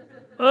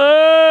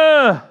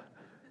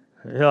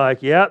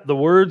like, yeah, the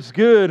Word's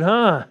good,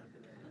 huh?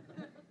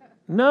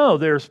 No,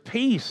 there's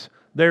peace.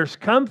 There's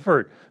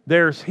comfort.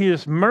 There's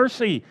His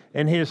mercy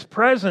and His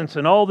presence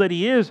and all that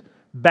He is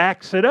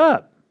backs it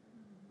up.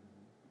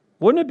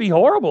 Wouldn't it be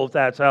horrible if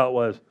that's how it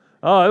was?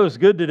 Oh, it was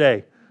good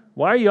today.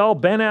 Why are you all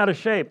bent out of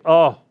shape?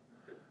 Oh,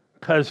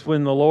 because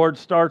when the Lord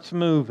starts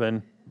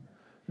moving.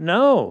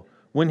 No,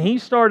 when He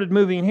started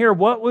moving here,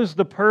 what was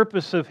the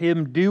purpose of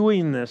Him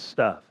doing this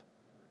stuff?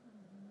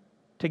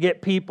 To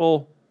get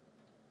people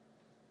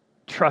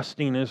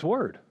trusting His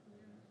Word.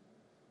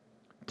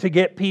 To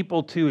get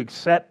people to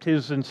accept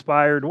His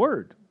inspired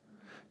Word.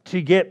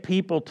 To get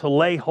people to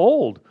lay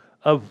hold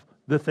of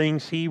the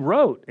things He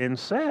wrote and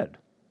said.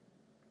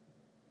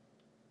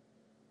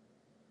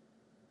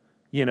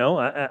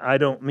 I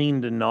don't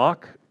mean to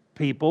knock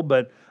people,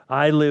 but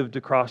I lived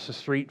across the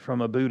street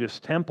from a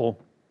Buddhist temple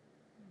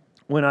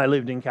when I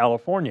lived in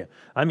California.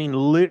 I mean,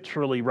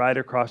 literally right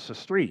across the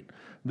street.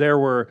 There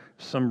were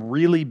some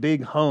really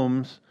big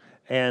homes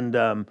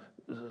and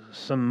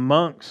some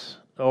monks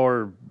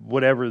or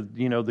whatever,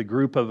 the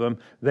group of them,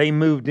 they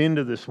moved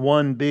into this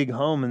one big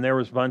home and there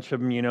was a bunch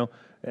of them,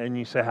 and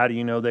you say, how do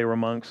you know they were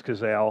monks? Because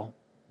they all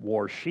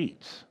wore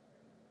sheets.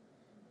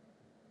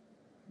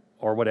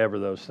 Or whatever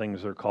those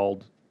things are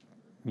called,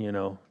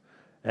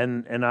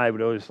 And I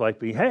would always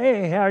be,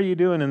 hey, how are you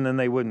doing? And then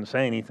they wouldn't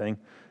say anything.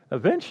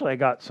 Eventually I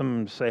got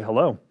some to say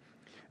hello.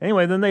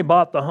 Anyway, then they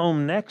bought the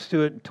home next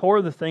to it,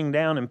 tore the thing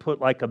down and put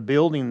a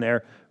building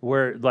there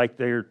where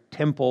their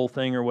temple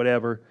thing or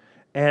whatever.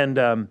 And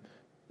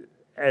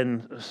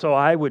so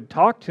I would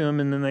talk to them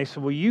and then they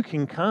said, well, you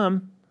can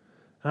come.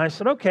 And I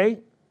said, okay.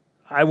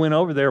 I went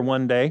over there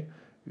one day.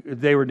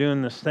 They were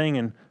doing this thing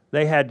and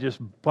they had just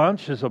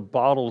bunches of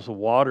bottles of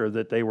water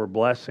that they were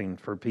blessing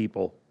for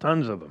people,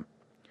 tons of them.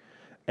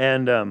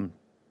 And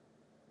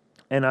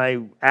I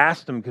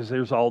asked them, because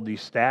there's all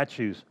these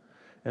statues,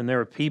 and there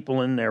were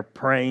people in there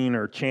praying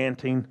or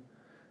chanting.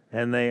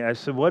 And I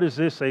said, what is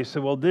this? They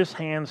said, well, this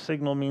hand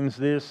signal means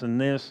this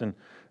and this. And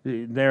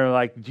they're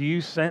like,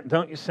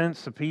 don't you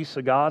sense the peace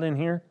of God in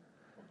here?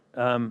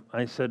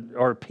 I said,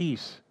 or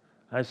peace.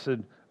 I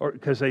said,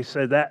 because they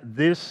said that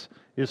this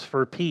is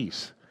for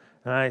peace.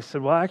 And I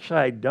said, well, actually,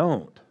 I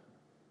don't.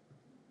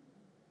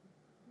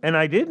 And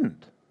I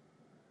didn't.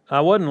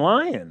 I wasn't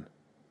lying.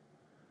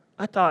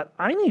 I thought,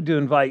 I need to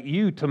invite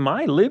you to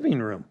my living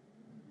room.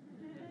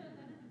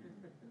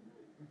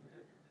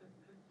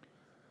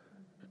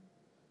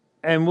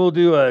 And we'll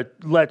do a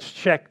let's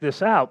check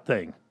this out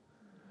thing.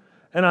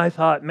 And I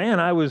thought, man,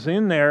 I was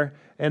in there,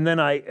 and then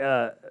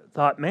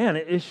thought, man,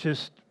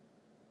 it's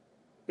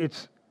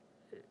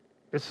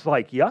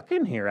like yuck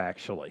in here,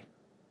 actually.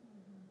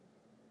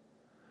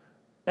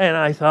 And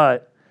I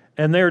thought,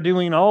 and they're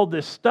doing all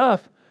this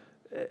stuff,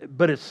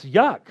 but it's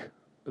yuck.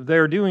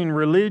 They're doing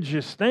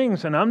religious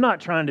things, and I'm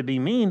not trying to be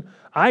mean.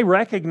 I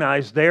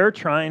recognize they're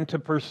trying to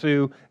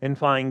pursue and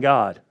find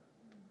God.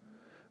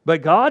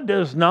 But God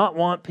does not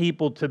want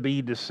people to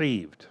be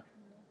deceived.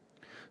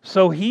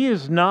 So He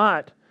is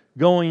not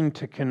going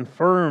to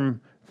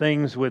confirm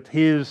things with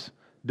His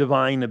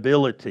divine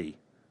ability.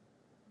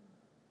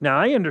 Now,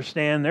 I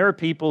understand there are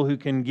people who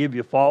can give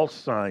you false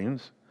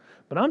signs,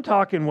 but I'm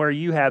talking where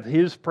you have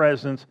His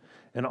presence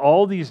and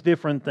all these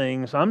different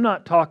things. I'm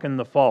not talking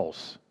the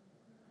false.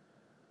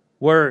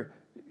 Where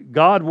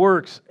God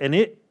works,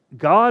 and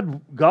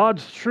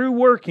God's true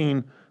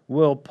working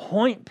will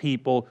point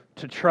people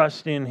to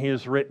trust in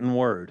His written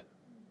word.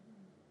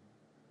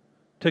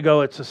 To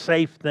go, it's a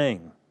safe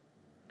thing.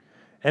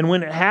 And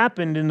when it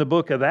happened in the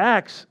book of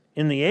Acts,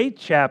 in the 8th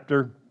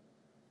chapter,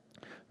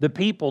 the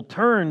people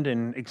turned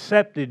and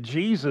accepted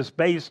Jesus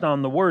based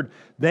on the word.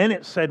 Then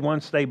it said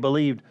once they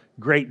believed,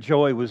 great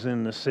joy was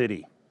in the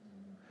city.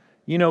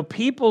 You know,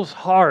 people's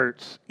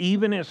hearts,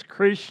 even as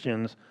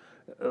Christians,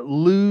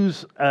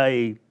 lose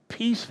a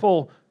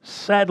peaceful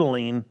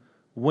settling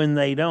when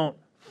they don't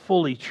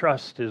fully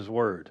trust His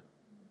word.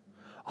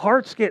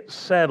 Hearts get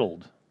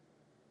settled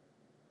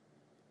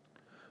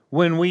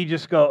when we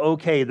just go,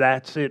 okay,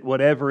 that's it,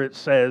 whatever it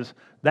says,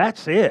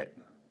 that's it.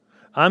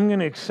 I'm going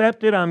to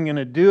accept it, I'm going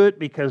to do it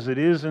because it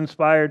is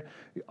inspired.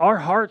 Our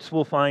hearts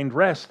will find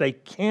rest. They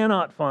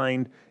cannot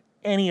find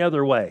any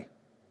other way.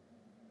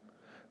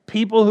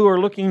 People who are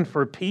looking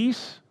for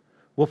peace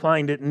will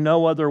find it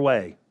no other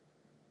way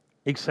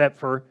except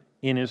for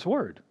in His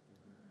word.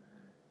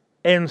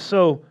 And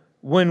so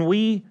when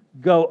we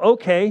go,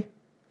 okay,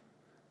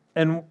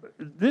 and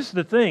this is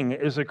the thing,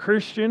 as a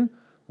Christian,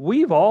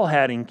 we've all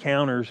had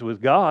encounters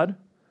with God.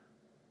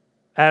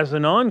 As a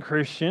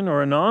non-Christian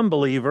or a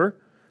non-believer,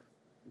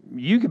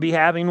 you could be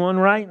having one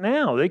right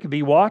now. They could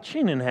be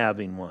watching and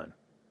having one.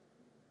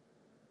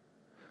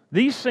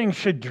 These things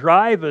should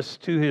drive us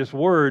to His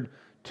word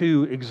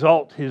to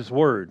exalt His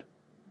word.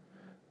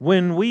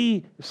 When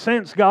we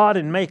sense God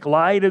and make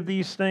light of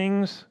these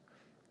things,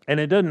 and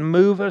it doesn't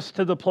move us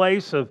to the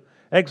place of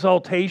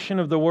exaltation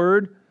of the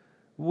word,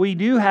 we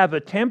do have a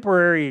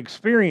temporary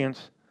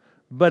experience,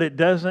 but it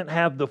doesn't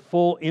have the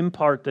full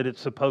impart that it's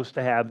supposed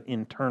to have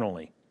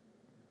internally.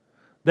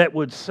 That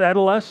would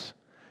settle us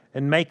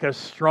and make us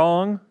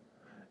strong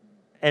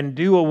and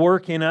do a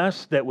work in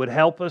us that would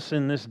help us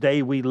in this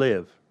day we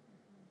live.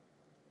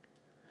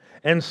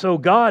 And so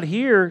God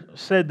here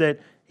said that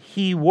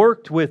He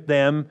worked with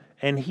them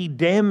and He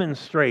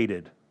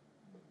demonstrated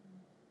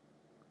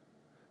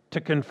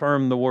to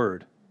confirm the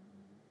word.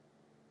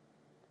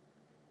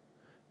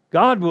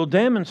 God will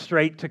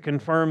demonstrate to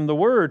confirm the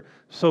word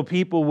so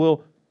people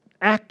will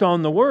act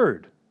on the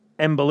word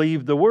and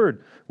believe the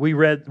word.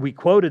 We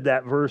quoted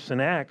that verse in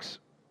Acts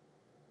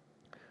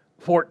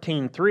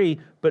 14:3,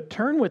 but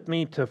turn with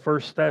me to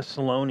 1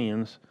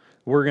 Thessalonians.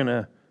 We're going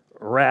to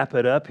wrap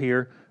it up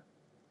here.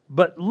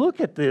 But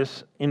look at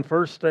this in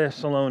 1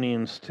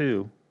 Thessalonians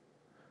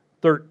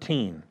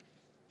 2:13.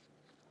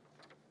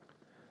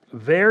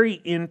 Very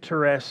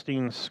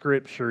interesting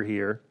scripture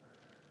here.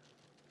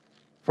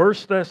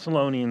 1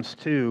 Thessalonians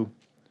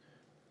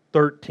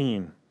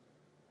 2:13.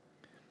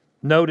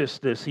 Notice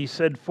this. He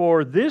said,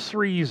 "For this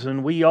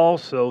reason we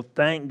also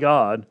thank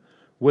God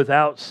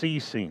without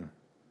ceasing.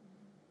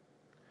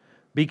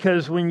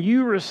 Because when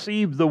you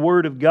received the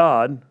word of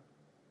God,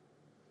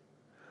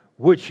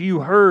 which you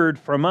heard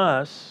from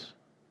us,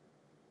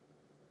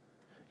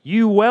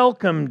 you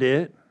welcomed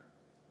it."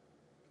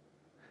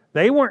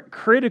 They weren't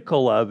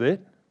critical of it.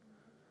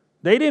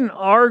 They didn't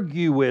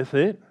argue with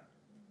it.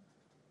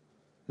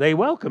 They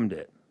welcomed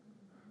it.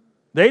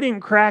 They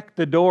didn't crack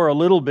the door a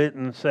little bit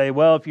and say,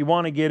 well, if you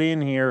want to get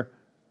in here.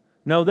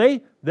 No,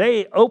 they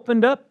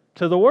opened up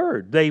to the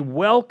word. They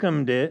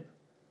welcomed it,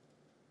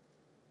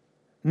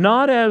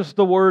 not as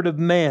the word of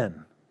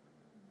men.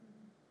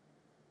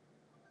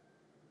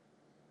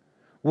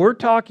 We're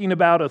talking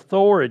about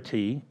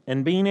authority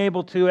and being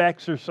able to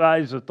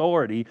exercise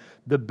authority.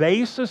 The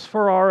basis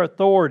for our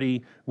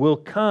authority will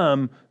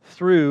come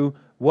through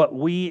what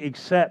we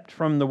accept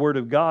from the Word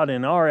of God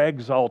and our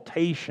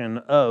exaltation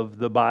of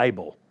the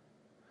Bible.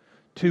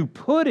 To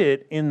put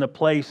it in the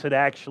place it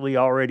actually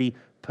already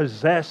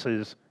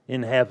possesses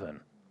in heaven.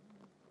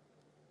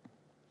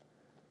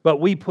 But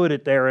we put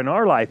it there in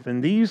our life,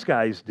 and these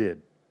guys did.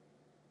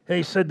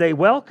 They said they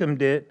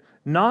welcomed it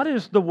not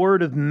as the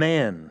word of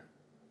men.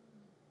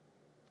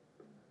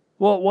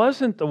 Well, it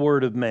wasn't the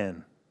word of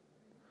men.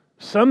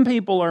 Some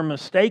people are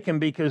mistaken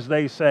because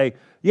they say,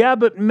 yeah,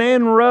 but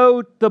men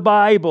wrote the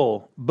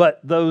Bible, but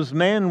those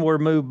men were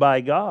moved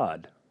by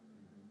God.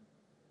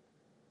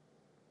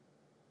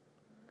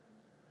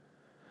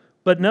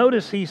 But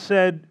notice he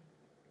said,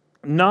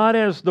 not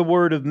as the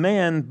word of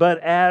men, but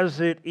as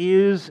it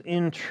is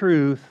in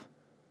truth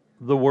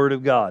the word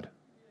of God.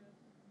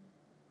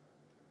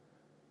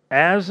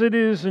 as it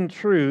is in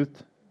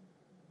truth,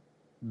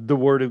 the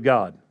Word of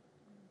God.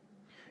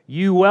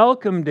 You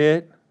welcomed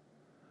it,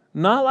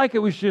 not like it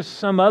was just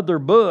some other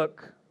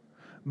book,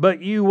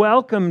 but you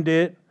welcomed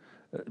it,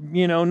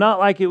 not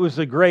like it was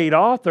a great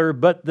author,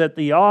 but that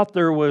the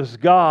author was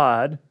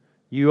God.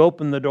 You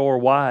opened the door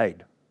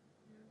wide.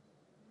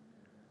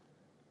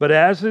 But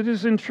as it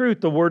is in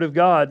truth, the Word of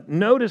God,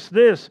 notice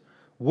this,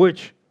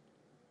 which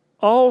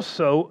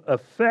also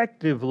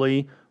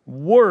effectively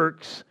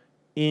works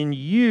in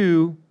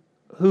you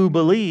who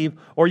believe,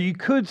 or you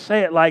could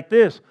say it like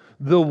this: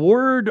 the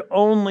Word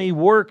only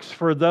works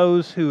for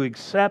those who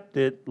accept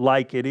it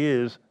like it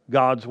is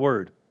God's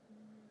Word.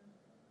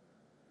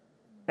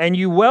 And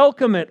you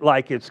welcome it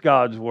like it's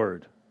God's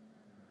Word.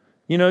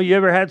 You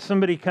ever had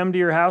somebody come to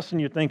your house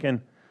and you're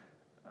thinking,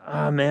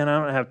 oh man,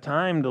 I don't have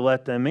time to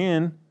let them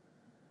in.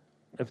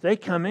 If they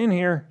come in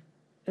here,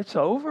 it's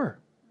over.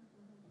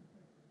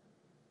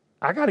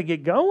 I got to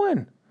get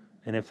going.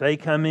 And if they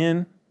come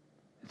in,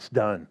 it's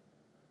done.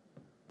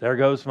 There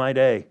goes my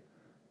day.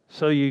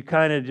 So you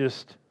kind of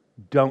just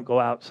don't go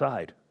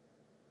outside.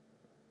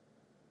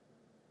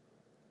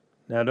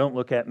 Now don't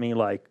look at me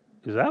like,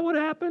 is that what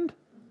happened?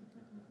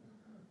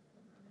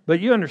 But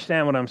you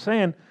understand what I'm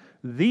saying.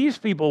 These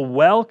people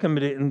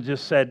welcomed it and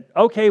just said,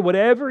 okay,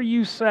 whatever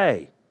you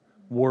say,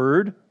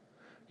 Word,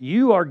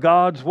 you are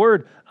God's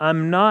Word.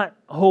 I'm not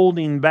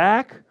holding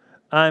back.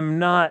 I'm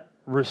not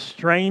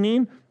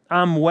restraining.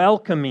 I'm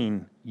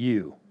welcoming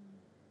you.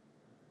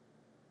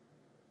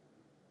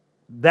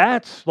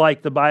 That's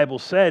like the Bible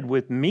said,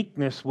 with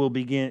meekness we'll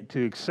begin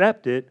to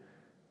accept it,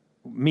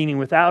 meaning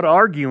without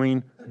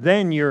arguing,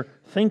 then your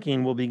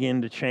thinking will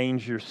begin to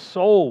change, your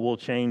soul will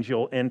change,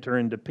 you'll enter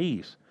into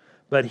peace.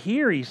 But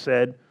here he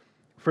said,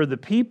 for the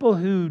people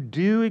who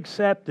do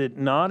accept it,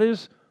 not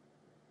as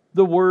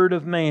the word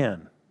of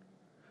man,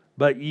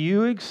 but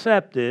you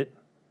accept it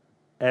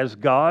as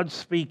God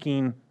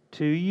speaking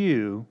to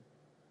you,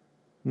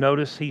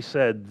 notice he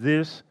said,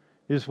 this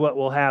is what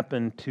will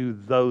happen to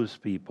those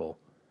people.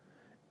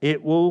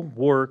 It will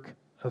work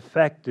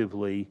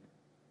effectively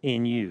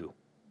in you.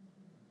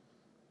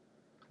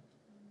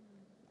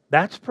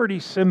 That's pretty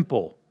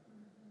simple.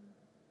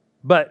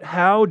 But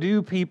how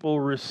do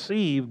people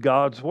receive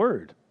God's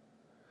Word?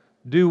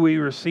 Do we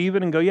receive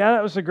it and go, yeah,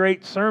 that was a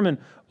great sermon?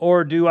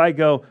 Or do I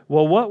go,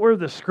 well, what were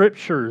the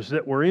scriptures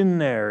that were in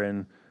there?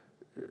 And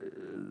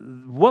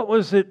what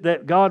was it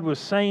that God was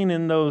saying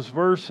in those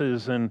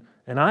verses? And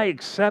I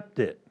accept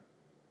it.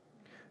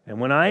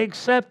 And when I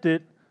accept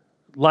it,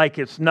 like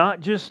it's not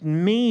just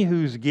me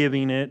who's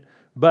giving it,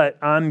 but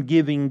I'm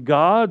giving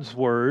God's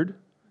Word.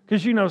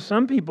 Because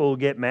some people will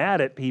get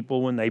mad at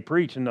people when they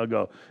preach and they'll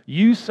go,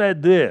 you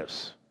said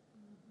this.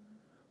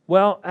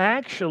 Well,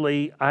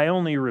 actually, I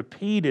only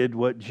repeated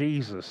what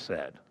Jesus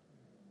said.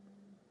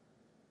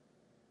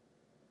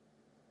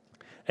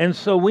 And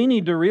so we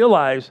need to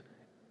realize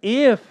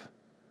if,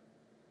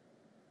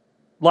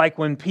 like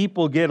when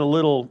people get a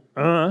little,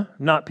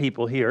 not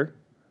people here,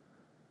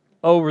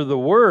 over the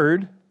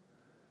Word,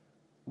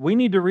 we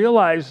need to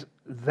realize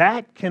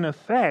that can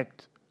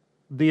affect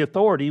the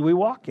authority we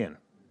walk in.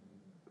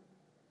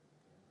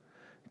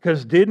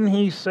 Because didn't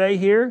he say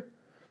here,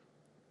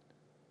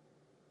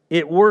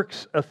 it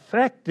works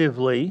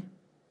effectively,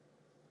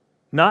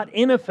 not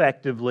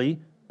ineffectively,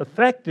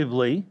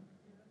 effectively.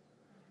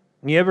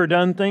 You ever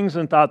done things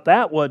and thought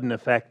that wasn't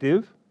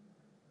effective?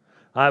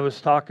 I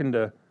was talking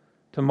to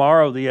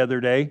Morrow the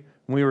other day.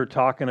 We were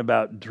talking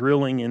about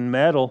drilling in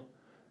metal.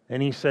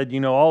 And he said,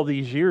 all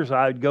these years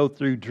I'd go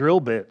through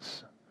drill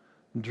bits.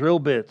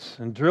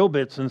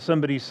 And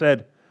somebody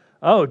said,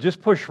 oh,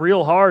 just push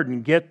real hard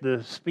and get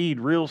the speed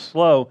real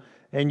slow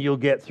and you'll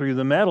get through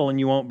the metal and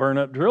you won't burn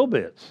up drill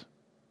bits.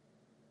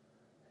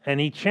 And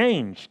he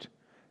changed.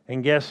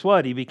 And guess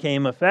what? He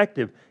became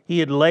effective. He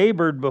had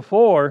labored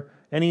before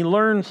and he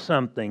learned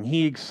something.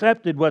 He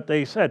accepted what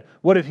they said.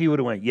 What if he would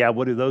have went, yeah,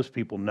 what do those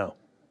people know?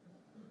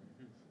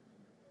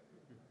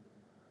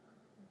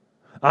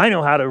 I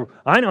know how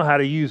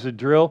to use a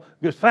drill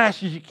as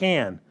fast as you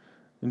can.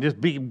 And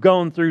just be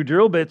going through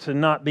drill bits and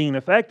not being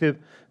effective.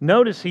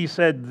 Notice he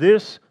said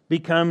this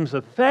becomes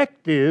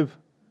effective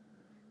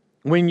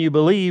when you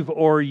believe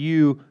or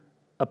you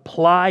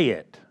apply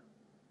it.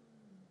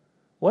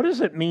 What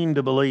does it mean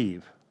to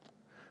believe?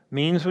 It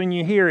means when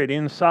you hear it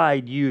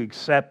inside, you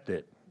accept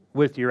it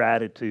with your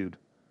attitude.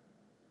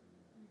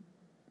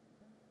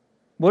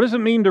 What does it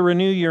mean to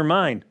renew your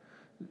mind?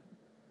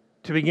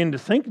 To begin to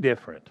think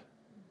different.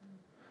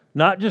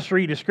 Not just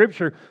read a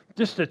scripture,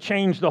 just to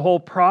change the whole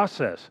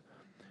process.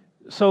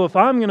 So if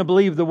I'm going to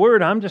believe the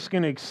Word, I'm just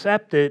going to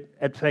accept it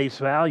at face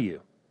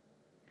value.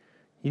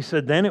 He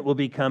said, then it will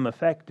become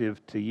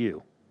effective to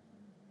you.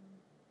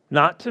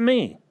 Not to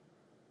me.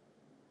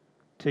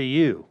 To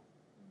you.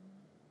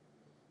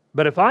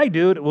 But if I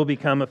do it, it will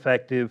become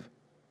effective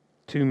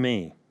to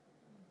me.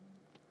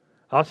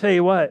 I'll tell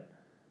you what,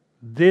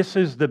 this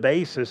is the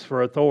basis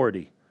for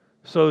authority.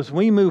 So as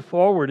we move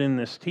forward in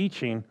this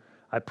teaching,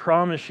 I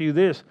promise you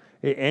this,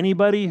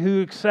 Anybody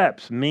who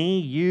accepts me,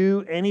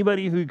 you,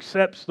 anybody who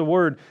accepts the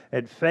Word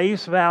at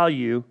face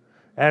value,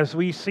 as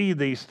we see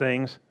these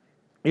things,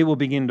 it will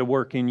begin to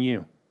work in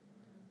you.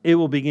 It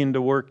will begin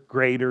to work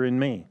greater in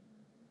me.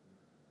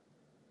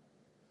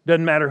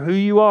 Doesn't matter who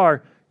you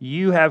are,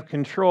 you have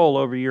control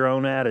over your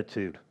own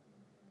attitude.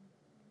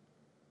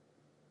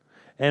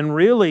 And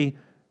really,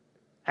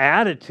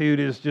 attitude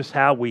is just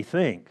how we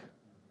think,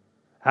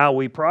 how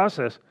we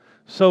process.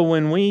 So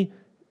when we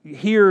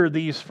hear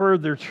these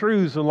further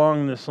truths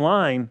along this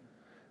line,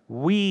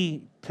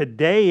 we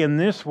today in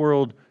this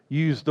world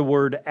use the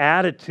word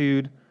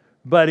attitude,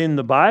 but in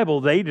the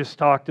Bible they just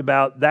talked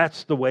about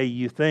that's the way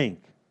you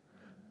think.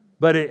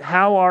 But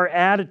how our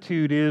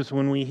attitude is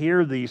when we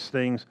hear these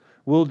things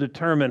will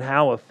determine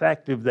how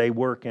effective they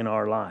work in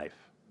our life.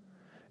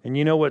 And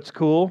you know what's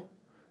cool?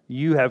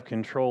 You have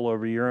control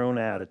over your own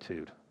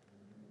attitude.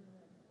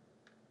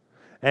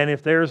 And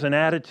if there's an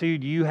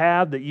attitude you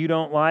have that you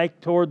don't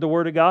like toward the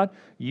Word of God,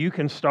 you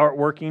can start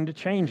working to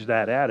change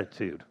that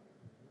attitude.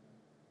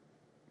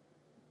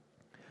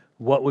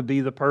 What would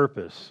be the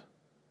purpose?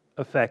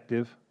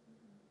 Effective.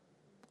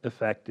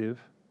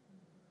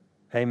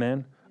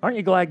 Amen. Aren't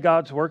you glad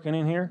God's working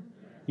in here?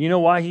 You know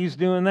why He's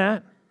doing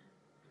that?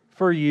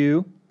 For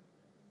you.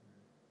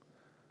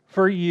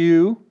 For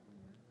you.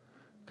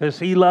 Because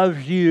He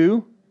loves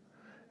you.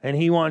 And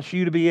He wants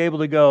you to be able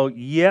to go,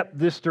 yep,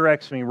 this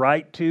directs me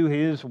right to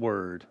His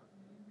Word.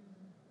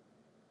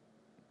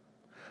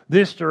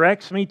 This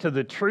directs me to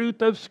the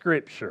truth of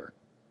Scripture.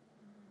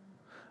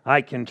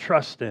 I can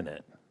trust in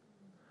it.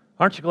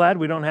 Aren't you glad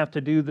we don't have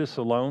to do this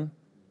alone?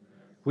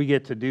 We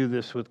get to do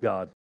this with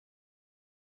God.